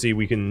emergency,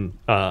 we can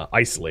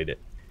isolate it.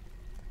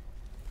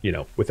 You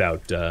know,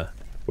 without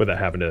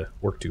having to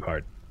work too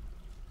hard.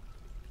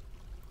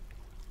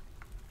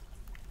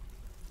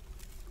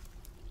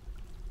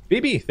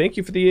 BB, thank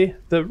you for the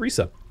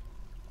resub.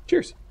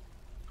 Cheers.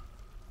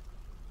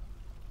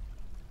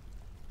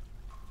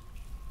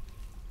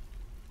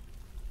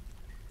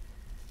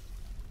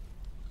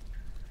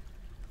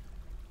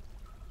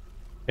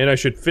 And I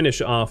should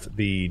finish off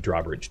the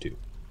drawbridge too.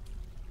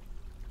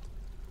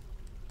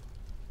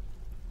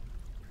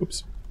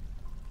 Oops.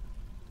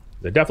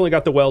 They definitely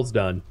got the wells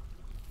done,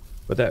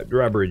 but that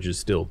drawbridge is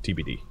still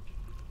TBD.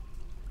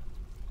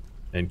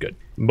 And good.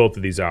 Both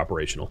of these are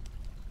operational.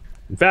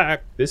 In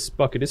fact, this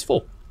bucket is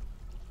full.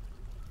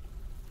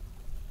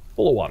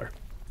 Full of water.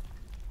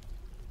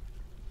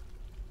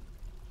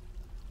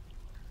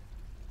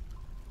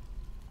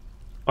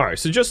 Alright,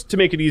 so just to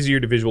make it easier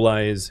to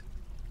visualize,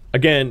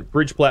 again,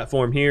 bridge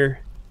platform here,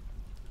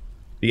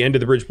 the end of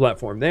the bridge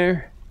platform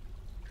there,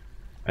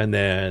 and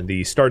then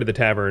the start of the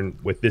tavern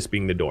with this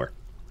being the door.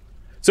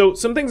 So,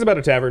 some things about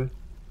a tavern,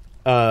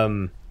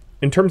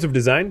 in terms of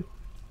design.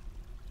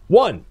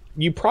 One,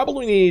 you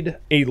probably need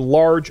a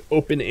large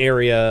open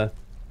area,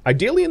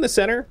 ideally in the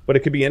center, but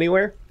it could be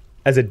anywhere,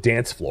 as a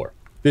dance floor.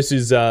 This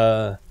is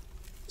so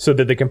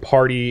that they can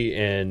party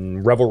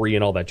and revelry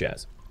and all that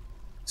jazz.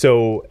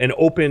 So, an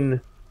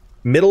open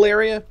middle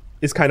area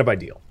is kind of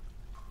ideal.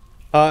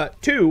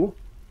 Two,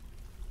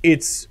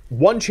 it's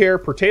one chair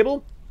per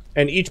table,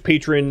 and each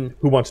patron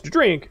who wants to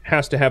drink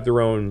has to have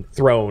their own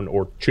throne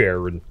or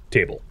chair and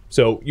table.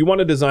 So you want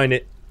to design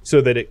it so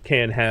that it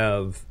can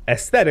have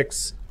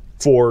aesthetics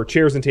for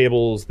chairs and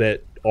tables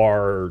that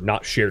are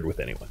not shared with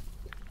anyone.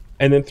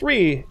 And then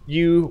three,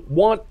 you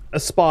want a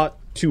spot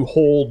to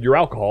hold your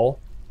alcohol.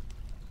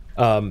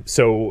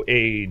 So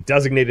a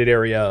designated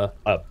area,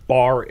 a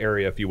bar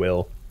area, if you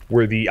will,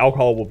 where the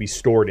alcohol will be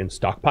stored in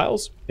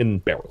stockpiles in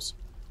barrels.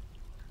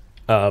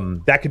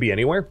 That could be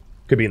anywhere.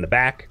 Could be in the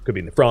back, could be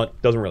in the front,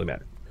 doesn't really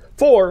matter.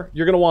 4,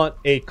 you're going to want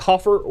a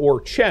coffer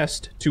or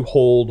chest to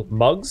hold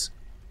mugs.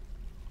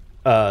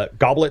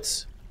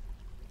 goblets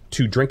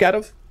to drink out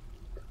of.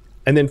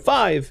 And then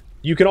 5,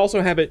 you can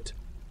also have it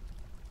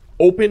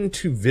open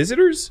to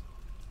visitors,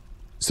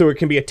 so it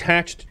can be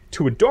attached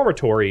to a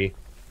dormitory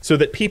so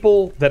that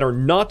people that are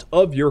not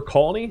of your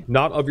colony,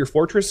 not of your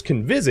fortress,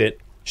 can visit,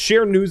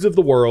 share news of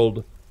the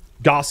world,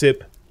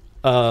 gossip,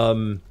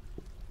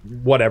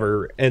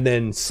 whatever, and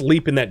then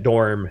sleep in that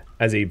dorm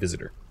as a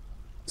visitor.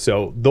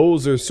 So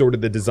those are sort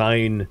of the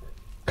design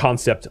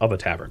concept of a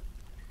tavern.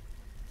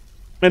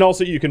 And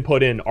also you can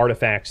put in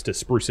artifacts to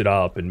spruce it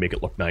up and make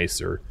it look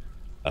nice, or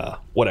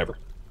whatever.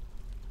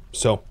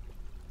 So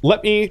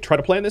let me try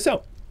to plan this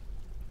out.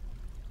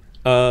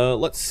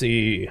 Let's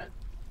see.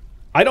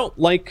 I don't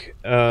like...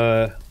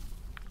 I'm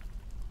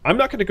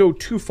not going to go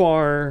too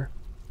far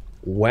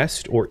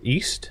west or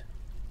east,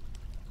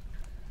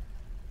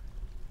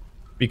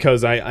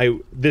 because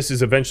this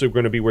is eventually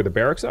going to be where the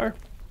barracks are.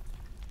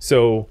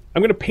 So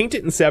I'm going to paint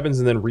it in 7s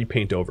and then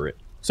repaint over it.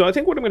 So I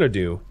think what I'm going to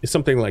do is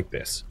something like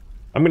this.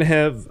 I'm going to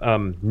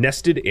have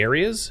nested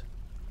areas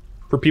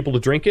for people to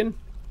drink in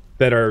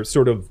that are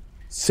sort of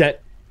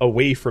set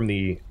away from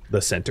the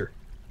center,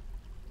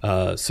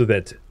 so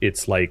that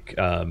it's like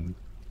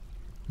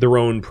their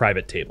own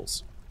private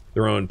tables,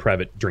 their own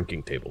private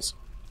drinking tables,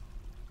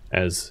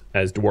 as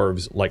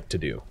dwarves like to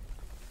do.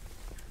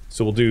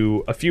 So we'll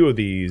do a few of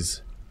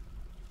these.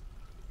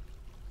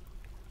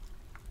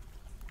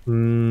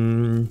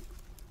 I'm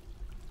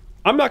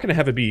not going to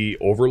have it be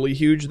overly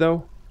huge,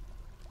 though.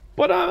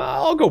 But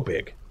I'll go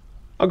big.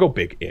 I'll go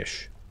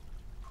big-ish.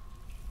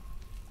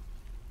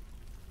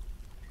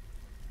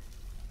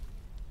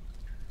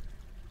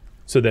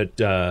 So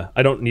that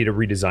I don't need to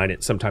redesign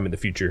it sometime in the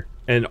future.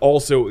 And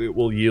also it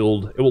will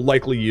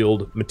likely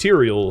yield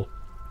material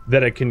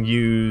that I can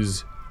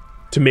use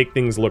to make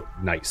things look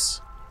nice.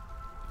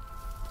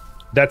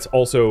 That's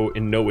also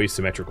in no way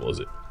symmetrical, is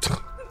it?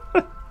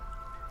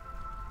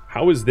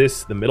 How is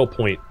this the middle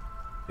point?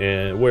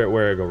 And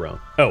where I go wrong?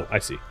 Oh, I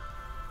see.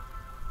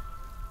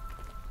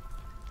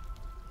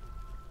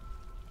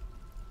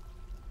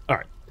 All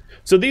right.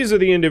 So these are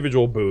the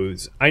individual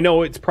booths. I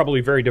know it's probably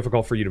very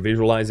difficult for you to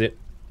visualize it.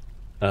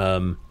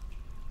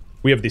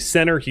 We have the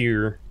center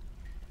here.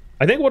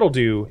 I think what I'll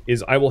do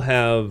is I will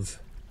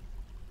have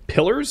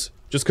pillars,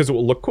 just because it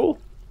will look cool,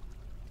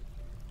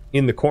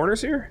 in the corners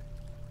here.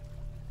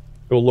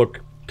 It will look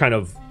kind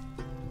of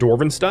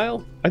dwarven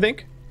style, I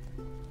think.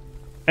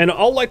 And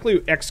I'll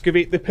likely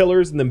excavate the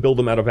pillars and then build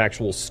them out of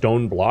actual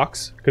stone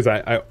blocks, because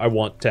I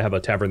want to have a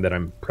tavern that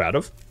I'm proud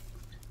of.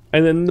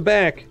 And then in the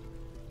back,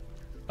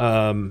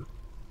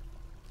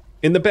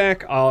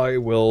 I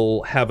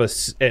will have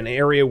an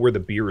area where the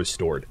beer is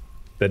stored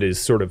that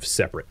is sort of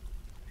separate.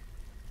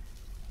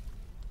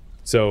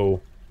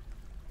 So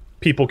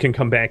people can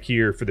come back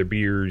here for their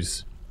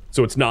beers,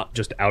 so it's not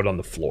just out on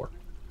the floor.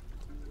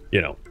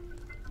 You know,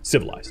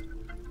 civilized.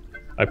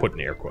 I put in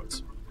air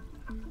quotes.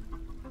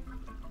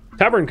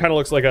 Tavern kind of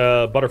looks like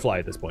a butterfly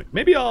at this point.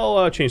 Maybe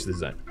I'll change the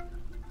design.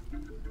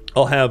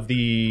 I'll have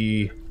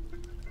the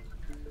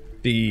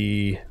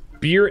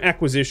beer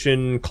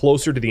acquisition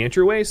closer to the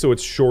entryway, so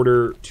it's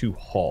shorter to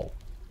haul.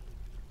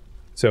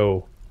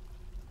 So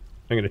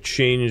I'm going to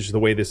change the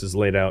way this is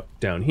laid out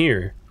down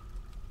here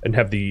and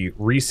have the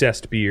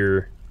recessed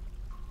beer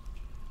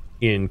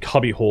in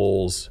cubby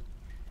holes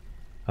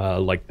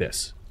like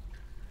this.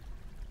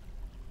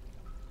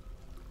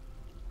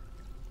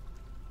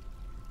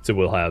 So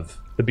we'll have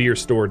the beer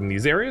stored in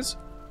these areas.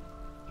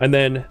 And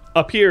then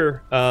up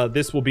here,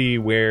 this will be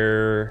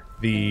where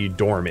the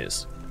dorm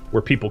is,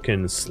 where people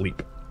can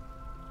sleep.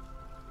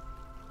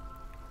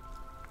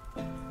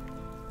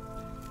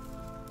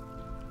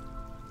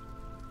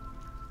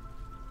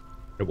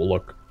 It will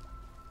look...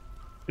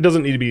 It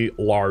doesn't need to be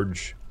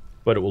large,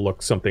 but it will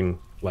look something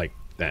like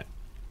that.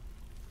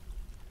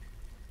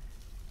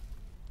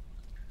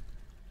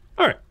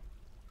 Alright.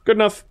 Good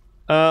enough.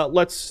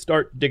 Let's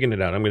start digging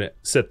it out. I'm going to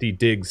set the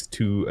digs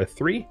to a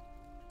 3.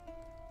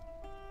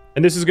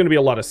 And this is going to be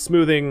a lot of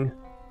smoothing.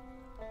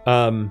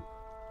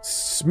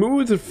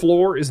 Smooth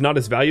floor is not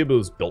as valuable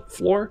as built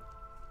floor.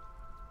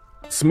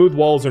 Smooth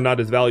walls are not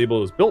as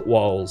valuable as built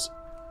walls.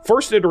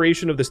 First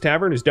iteration of this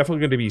tavern is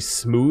definitely going to be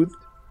smooth,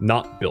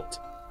 not built,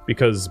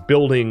 because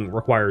building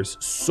requires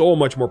so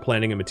much more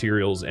planning and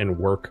materials and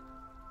work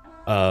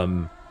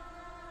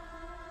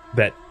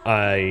that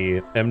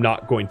I am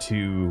not going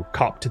to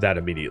cop to that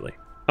immediately.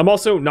 I'm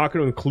also not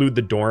going to include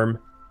the dorm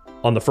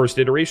on the first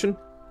iteration.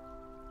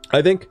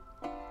 I think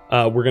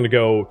we're going to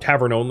go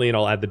tavern only, and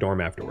I'll add the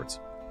dorm afterwards.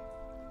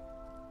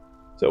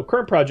 So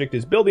current project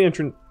is build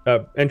the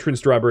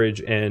entrance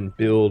drawbridge and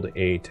build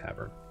a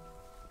tavern.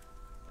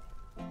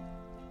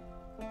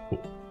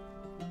 Cool.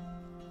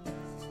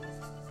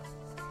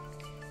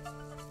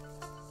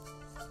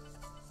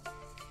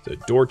 So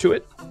door to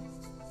it.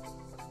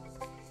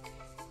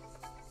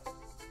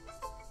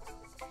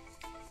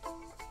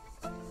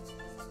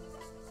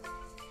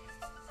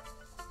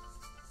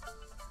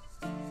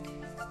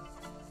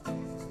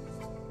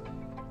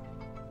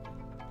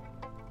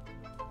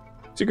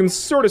 So you can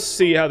sort of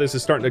see how this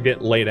is starting to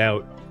get laid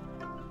out.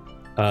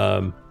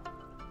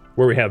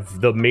 where we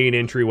have the main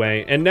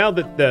entryway. And now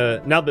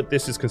that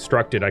this is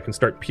constructed, I can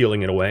start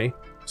peeling it away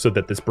so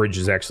that this bridge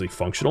is actually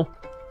functional.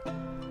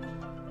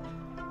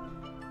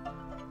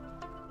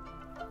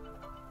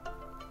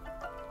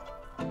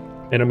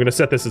 And I'm going to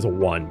set this as a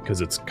 1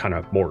 because it's kind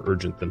of more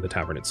urgent than the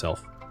tavern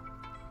itself.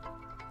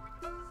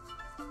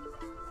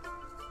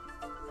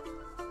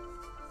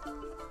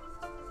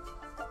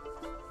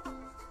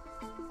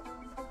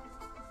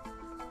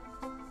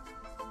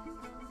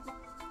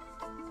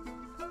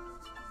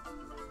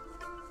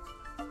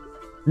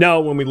 Now,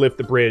 when we lift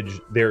the bridge,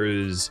 there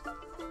is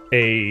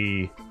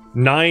a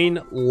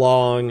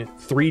 9-long,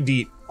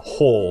 3-deep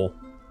hole,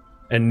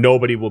 and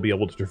nobody will be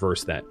able to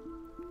traverse that.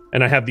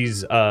 And I have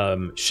these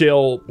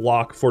shale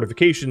block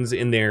fortifications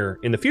in there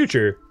in the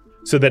future,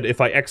 so that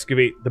if I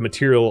excavate the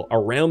material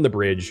around the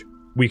bridge,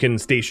 we can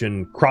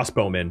station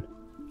crossbowmen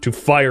to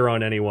fire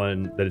on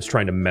anyone that is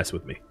trying to mess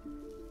with me.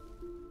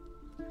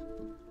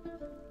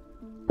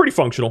 Pretty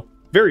functional.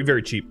 Very,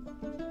 very cheap.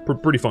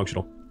 Pretty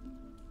functional.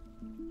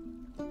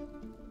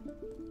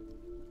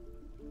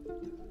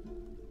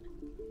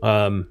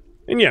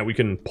 And yeah, we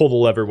can pull the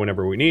lever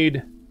whenever we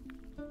need.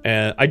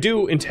 I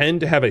do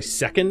intend to have a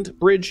second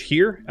bridge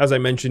here, as I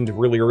mentioned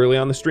really early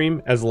on the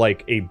stream, as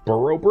like a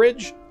burrow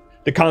bridge.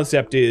 The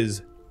concept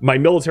is my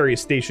military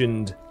is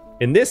stationed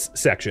in this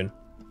section.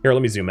 Here,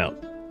 let me zoom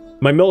out.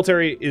 My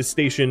military is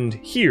stationed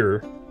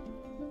here.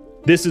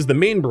 This is the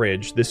main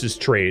bridge. This is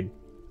trade.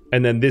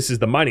 And then this is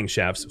the mining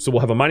shafts. So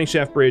we'll have a mining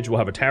shaft bridge. We'll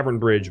have a tavern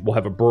bridge. We'll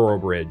have a burrow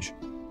bridge.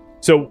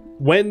 So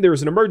when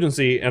there's an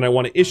emergency and I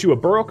want to issue a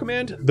burrow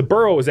command, the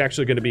burrow is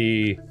actually going to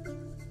be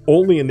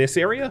only in this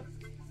area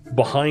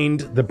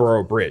behind the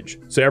burrow bridge.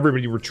 So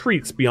everybody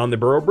retreats beyond the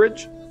burrow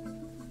bridge.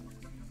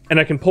 And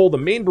I can pull the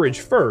main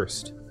bridge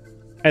first.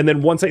 And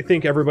then once I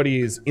think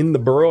everybody is in the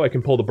burrow, I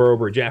can pull the burrow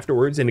bridge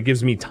afterwards, and it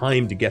gives me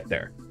time to get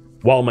there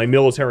while my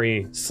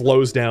military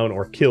slows down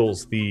or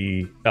kills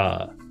the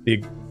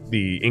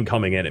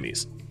incoming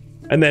enemies.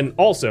 And then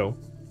also,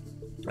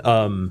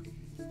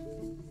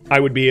 I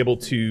would be able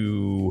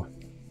to,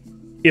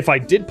 if I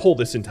did pull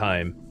this in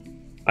time,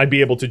 I'd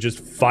be able to just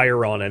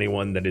fire on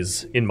anyone that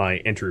is in my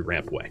entry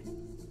ramp way,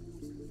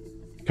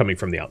 coming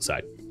from the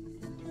outside.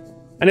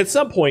 And at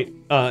some point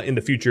in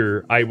the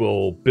future, I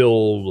will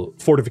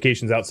build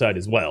fortifications outside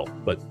as well,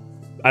 but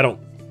I don't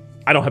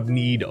have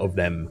need of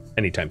them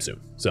anytime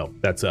soon. So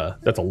that's a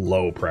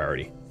low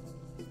priority.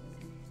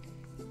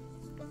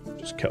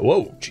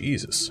 Whoa,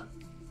 Jesus!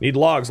 Need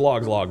logs.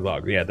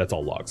 Yeah, that's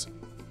all logs.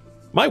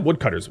 My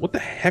woodcutters, what the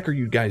heck are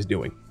you guys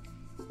doing?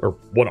 Or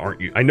what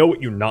aren't you? I know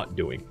what you're not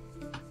doing.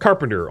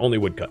 Carpenter, only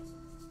woodcut.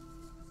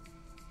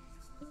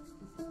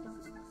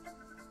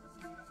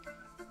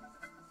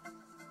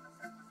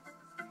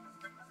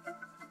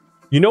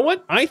 You know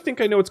what? I think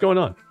I know what's going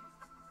on.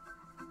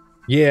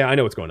 Yeah, I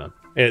know what's going on.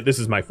 This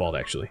is my fault,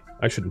 actually.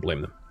 I shouldn't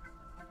blame them.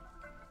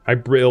 I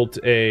built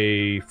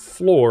a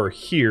floor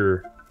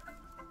here,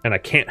 and I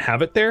can't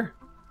have it there.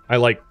 I,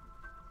 like,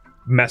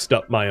 messed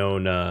up my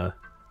own,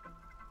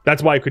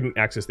 That's why I couldn't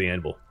access the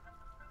anvil.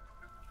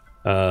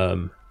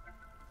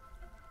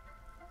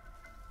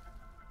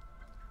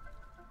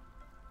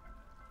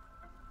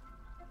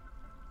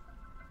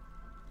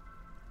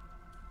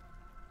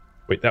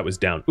 Wait, that was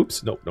down.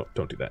 Oops, no,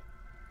 don't do that.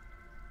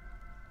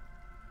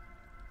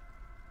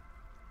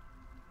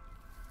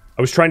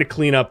 I was trying to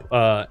clean up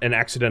an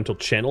accidental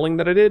channeling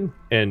that I did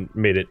and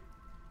made it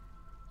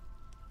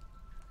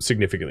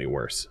significantly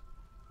worse.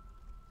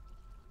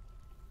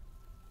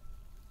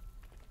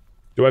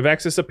 Do I have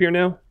access up here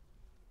now?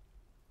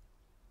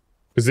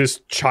 Because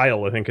this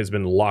child, I think, has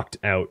been locked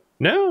out.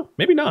 No,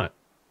 maybe not.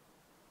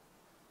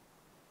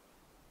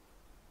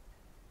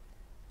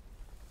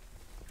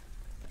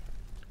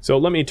 So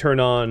let me turn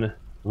on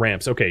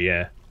ramps. Okay,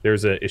 yeah,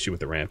 there's an issue with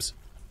the ramps.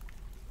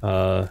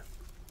 Yep,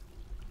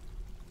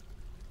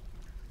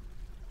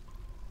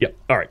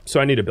 alright, so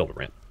I need to build a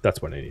ramp.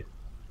 That's what I need.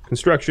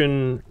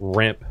 Construction,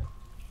 ramp,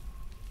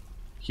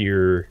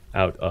 here,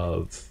 out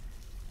of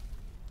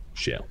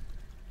shale.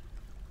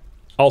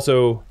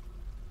 Also,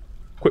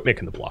 quit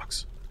making the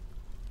blocks.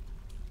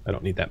 I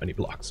don't need that many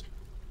blocks.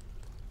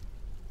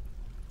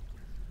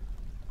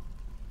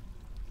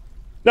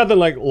 Nothing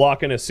like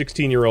locking a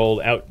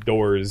 16-year-old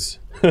outdoors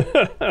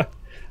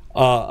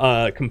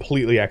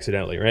completely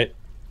accidentally, right?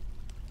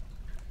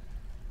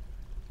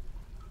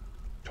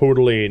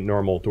 Totally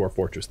normal Dwarf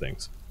Fortress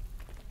things.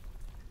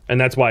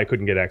 And that's why I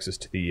couldn't get access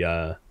to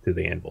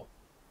the anvil.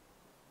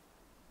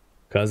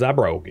 'Cause I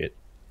broke it.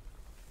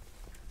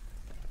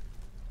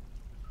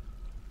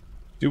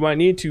 Do I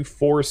need to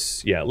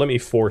force... Yeah, let me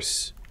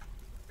force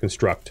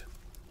construct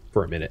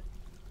for a minute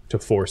to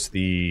force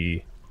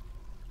the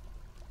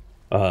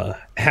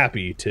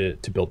happy to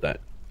build that.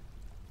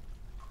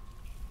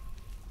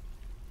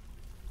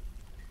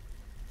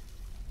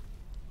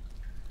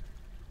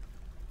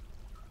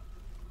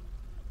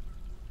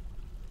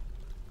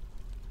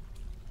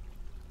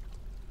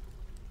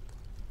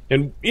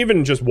 And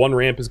even just one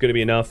ramp is going to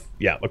be enough.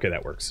 Yeah, okay,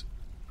 that works.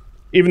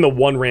 Even the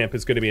one ramp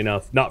is going to be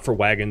enough, not for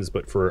wagons,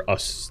 but for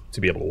us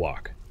to be able to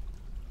walk.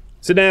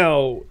 So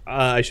now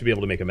I should be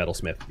able to make a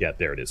metalsmith. Yeah,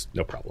 there it is.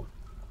 No problem.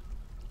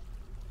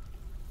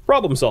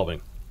 Problem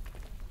solving.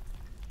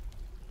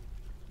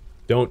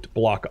 Don't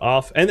block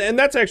off. And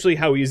that's actually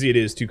how easy it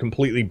is to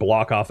completely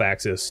block off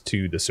access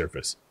to the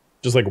surface.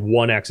 Just like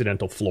one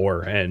accidental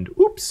floor and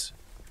oops,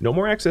 no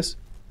more access.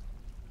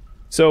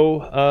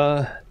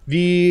 So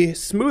the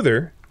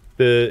smoother,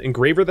 the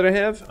engraver that I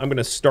have, I'm going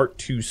to start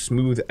to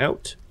smooth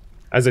out.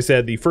 As I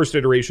said, the first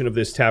iteration of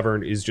this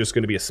tavern is just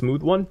going to be a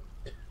smooth one.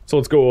 So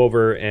let's go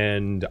over,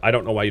 and I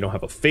don't know why you don't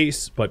have a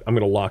face, but I'm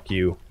going to lock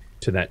you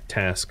to that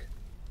task.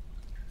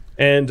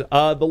 And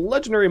the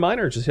legendary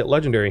miner, just hit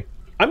legendary.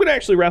 I'm going to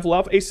actually raffle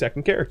off a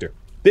second character.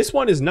 This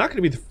one is not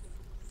going to be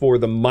for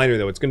the miner,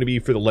 though. It's going to be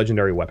for the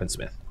legendary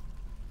weaponsmith.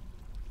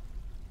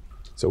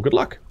 So good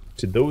luck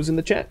to those in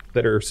the chat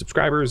that are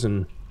subscribers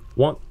and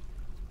want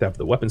to have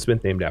the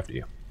weaponsmith named after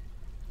you.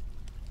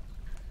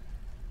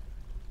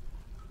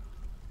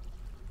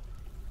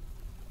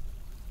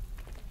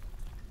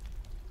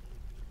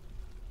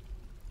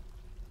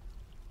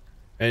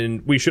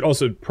 And we should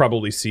also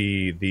probably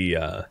see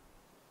the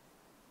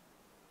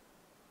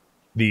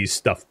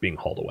stuff being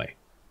hauled away.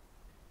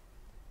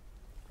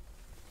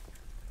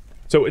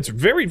 So it's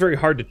very, very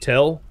hard to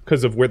tell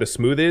because of where the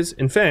smooth is.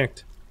 In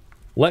fact,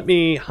 let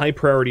me high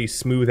priority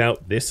smooth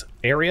out this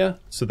area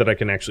so that I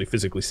can actually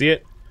physically see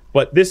it.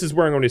 But this is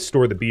where I'm going to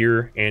store the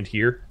beer and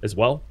here as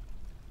well.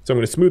 So I'm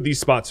going to smooth these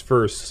spots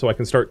first so I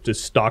can start to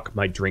stock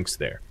my drinks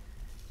there.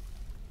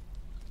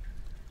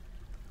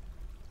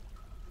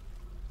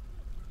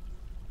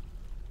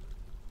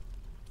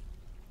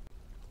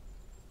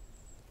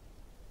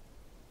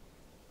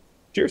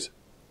 Cheers.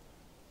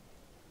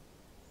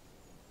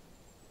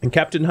 And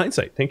Captain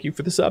Hindsight, thank you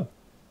for the sub.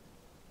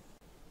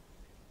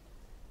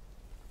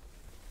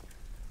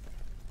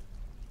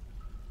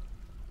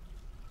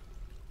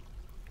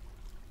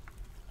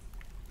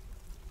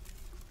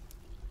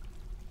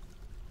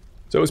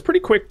 So it was pretty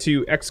quick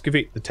to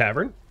excavate the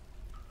tavern.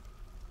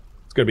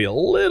 It's going to be a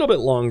little bit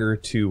longer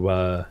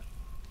to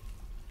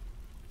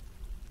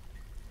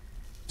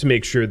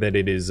make sure that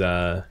it is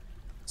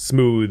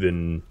smooth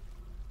and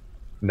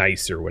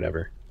nice or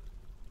whatever.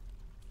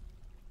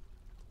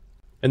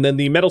 And then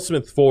the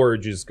metalsmith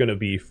forge is going to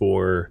be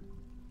for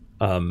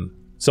some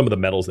of the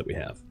metals that we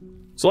have.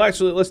 So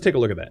actually, let's take a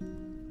look at that.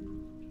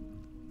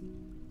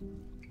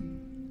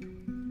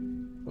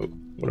 Oh,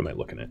 what am I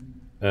looking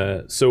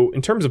at? So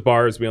in terms of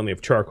bars, we only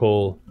have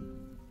charcoal.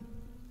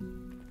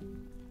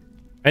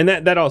 And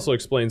that also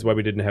explains why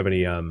we didn't have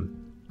any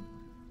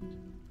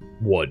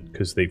wood,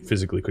 because they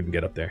physically couldn't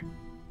get up there.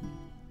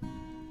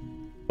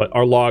 But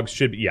our logs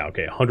should be, yeah,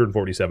 okay,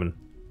 147.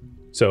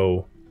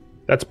 So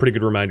that's a pretty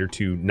good reminder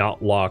to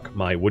not lock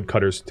my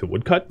woodcutters to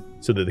woodcut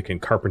so that they can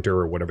carpenter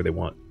or whatever they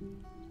want.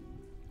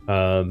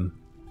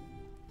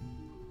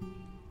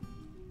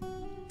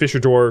 Fisher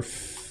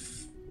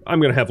Dwarf, I'm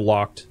going to have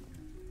locked.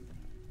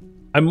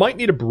 I might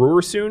need a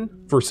brewer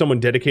soon for someone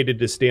dedicated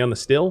to stay on the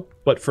still,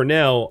 but for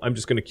now, I'm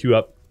just going to queue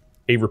up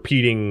a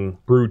repeating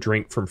brew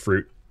drink from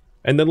fruit.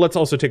 And then let's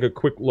also take a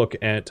quick look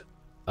at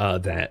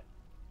that.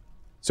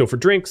 So for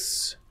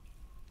drinks,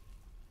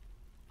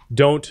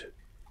 don't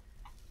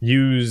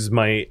use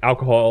my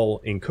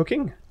alcohol in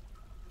cooking.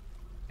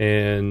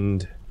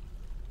 But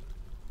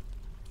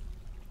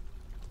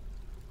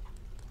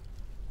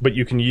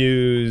you can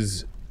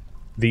use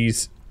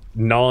these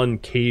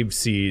non-cave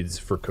seeds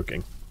for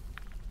cooking.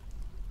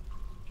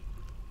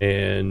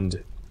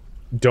 And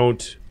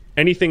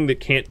anything that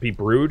can't be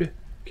brewed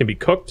can be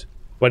cooked,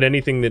 but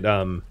anything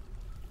that,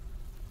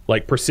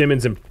 like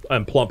persimmons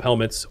and plump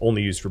helmets,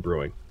 only used for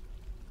brewing.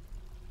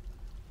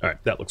 All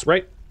right, that looks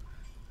right.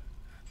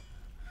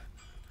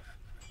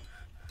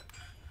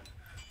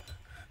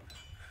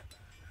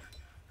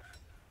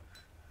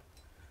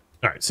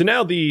 All right, so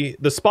now the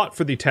spot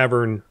for the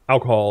tavern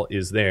alcohol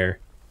is there,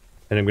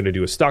 and I'm going to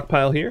do a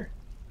stockpile here.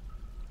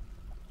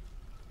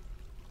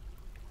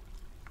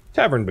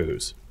 Tavern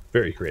booze,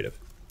 very creative.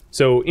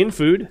 So in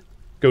food,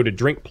 go to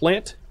drink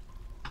plant.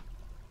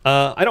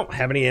 I don't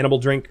have any animal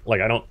drink,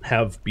 like I don't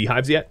have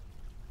beehives yet.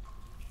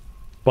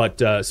 But,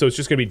 so it's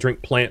just going to be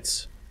drink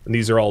plants, and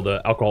these are all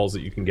the alcohols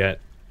that you can get.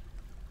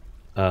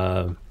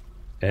 And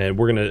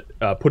we're going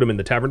to put them in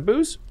the tavern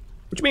booze,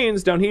 which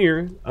means down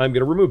here, I'm going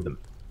to remove them.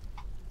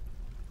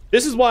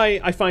 This is why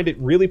I find it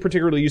really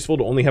particularly useful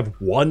to only have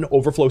one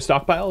overflow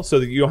stockpile, so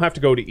that you don't have to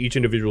go to each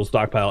individual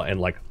stockpile and,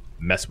 like,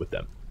 mess with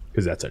them,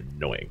 because that's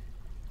annoying.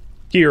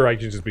 Here, I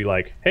can just be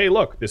like, hey,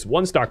 look, this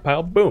one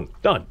stockpile, boom,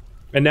 done.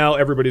 And now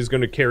everybody's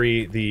going to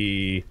carry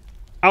the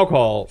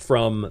alcohol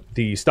from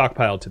the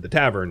stockpile to the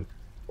tavern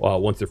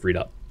once they're freed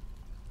up.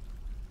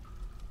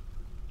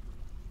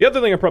 The other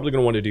thing I'm probably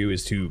going to want to do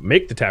is to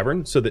make the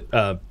tavern so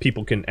that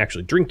people can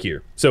actually drink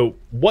here. So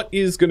what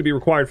is going to be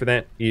required for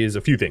that is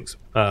a few things.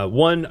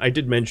 One, I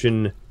did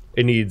mention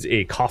it needs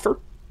a coffer.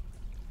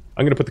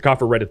 I'm going to put the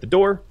coffer right at the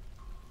door.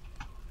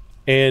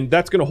 And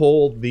that's going to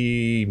hold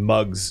the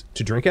mugs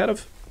to drink out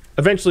of.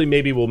 Eventually,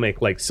 maybe we'll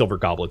make like silver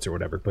goblets or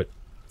whatever, but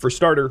for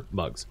starter,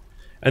 mugs.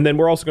 And then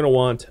we're also going to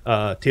want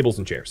tables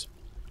and chairs.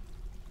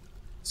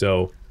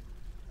 So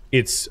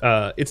it's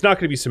not going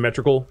to be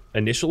symmetrical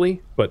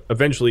initially, but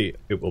eventually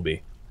it will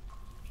be.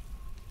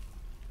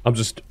 I'll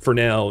just, for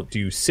now,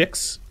 do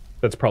 6.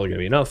 That's probably going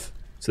to be enough.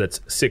 So that's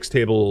 6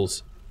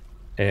 tables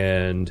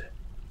and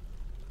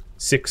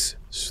 6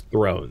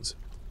 thrones.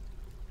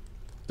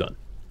 Done.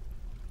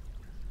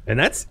 And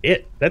that's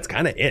it. That's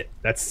kind of it.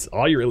 That's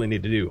all you really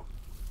need to do.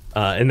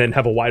 And then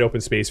have a wide open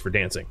space for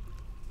dancing.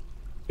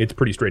 It's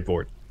pretty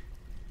straightforward.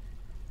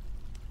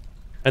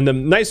 And the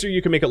nicer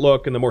you can make it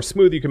look, and the more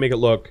smooth you can make it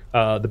look,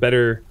 the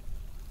better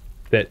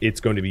that it's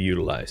going to be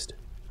utilized.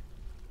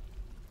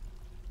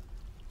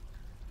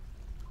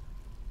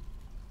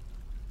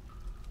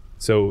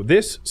 So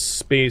this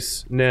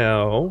space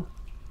now,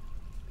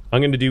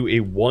 I'm going to do a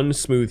 1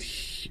 smooth...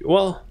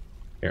 Well,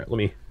 here, let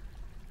me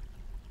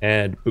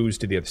add booze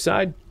to the other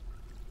side.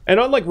 And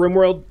unlike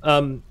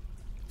RimWorld,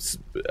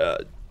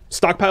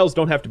 stockpiles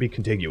don't have to be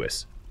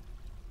contiguous.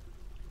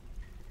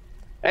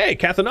 Hey,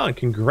 Cathanon,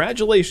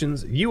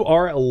 congratulations. You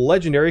are a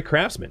legendary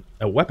craftsman.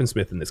 A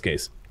weaponsmith in this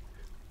case.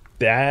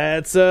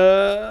 That's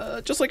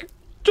just like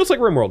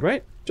RimWorld,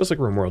 right? Just like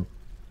RimWorld.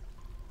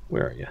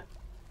 Where are you?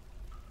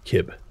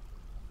 Kib.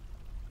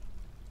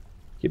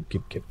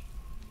 Kib.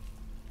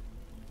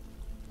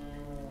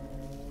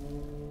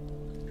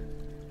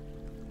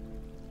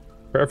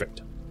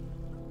 Perfect.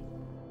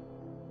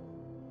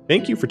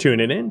 Thank you for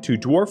tuning in to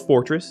Dwarf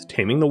Fortress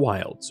Taming the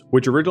Wilds,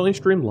 which originally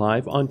streamed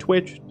live on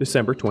Twitch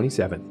December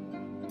 27th.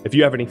 If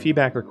you have any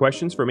feedback or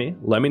questions for me,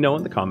 let me know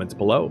in the comments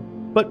below.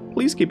 But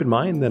please keep in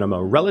mind that I'm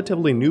a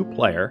relatively new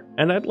player,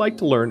 and I'd like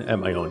to learn at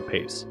my own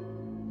pace.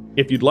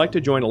 If you'd like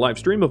to join a live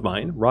stream of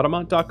mine,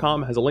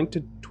 Rhodamont.com has a link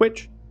to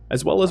Twitch,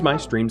 as well as my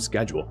stream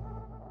schedule.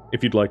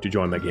 If you'd like to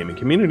join my gaming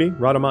community,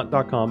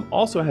 Rhodamont.com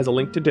also has a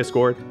link to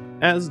Discord,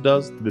 as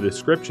does the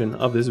description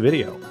of this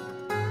video.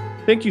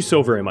 Thank you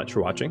so very much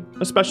for watching.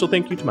 A special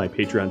thank you to my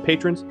Patreon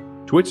patrons,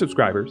 Twitch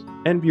subscribers,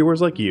 and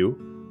viewers like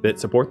you that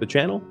support the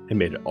channel and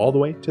made it all the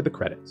way to the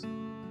credits.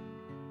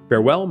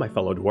 Farewell, my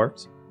fellow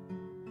dwarves.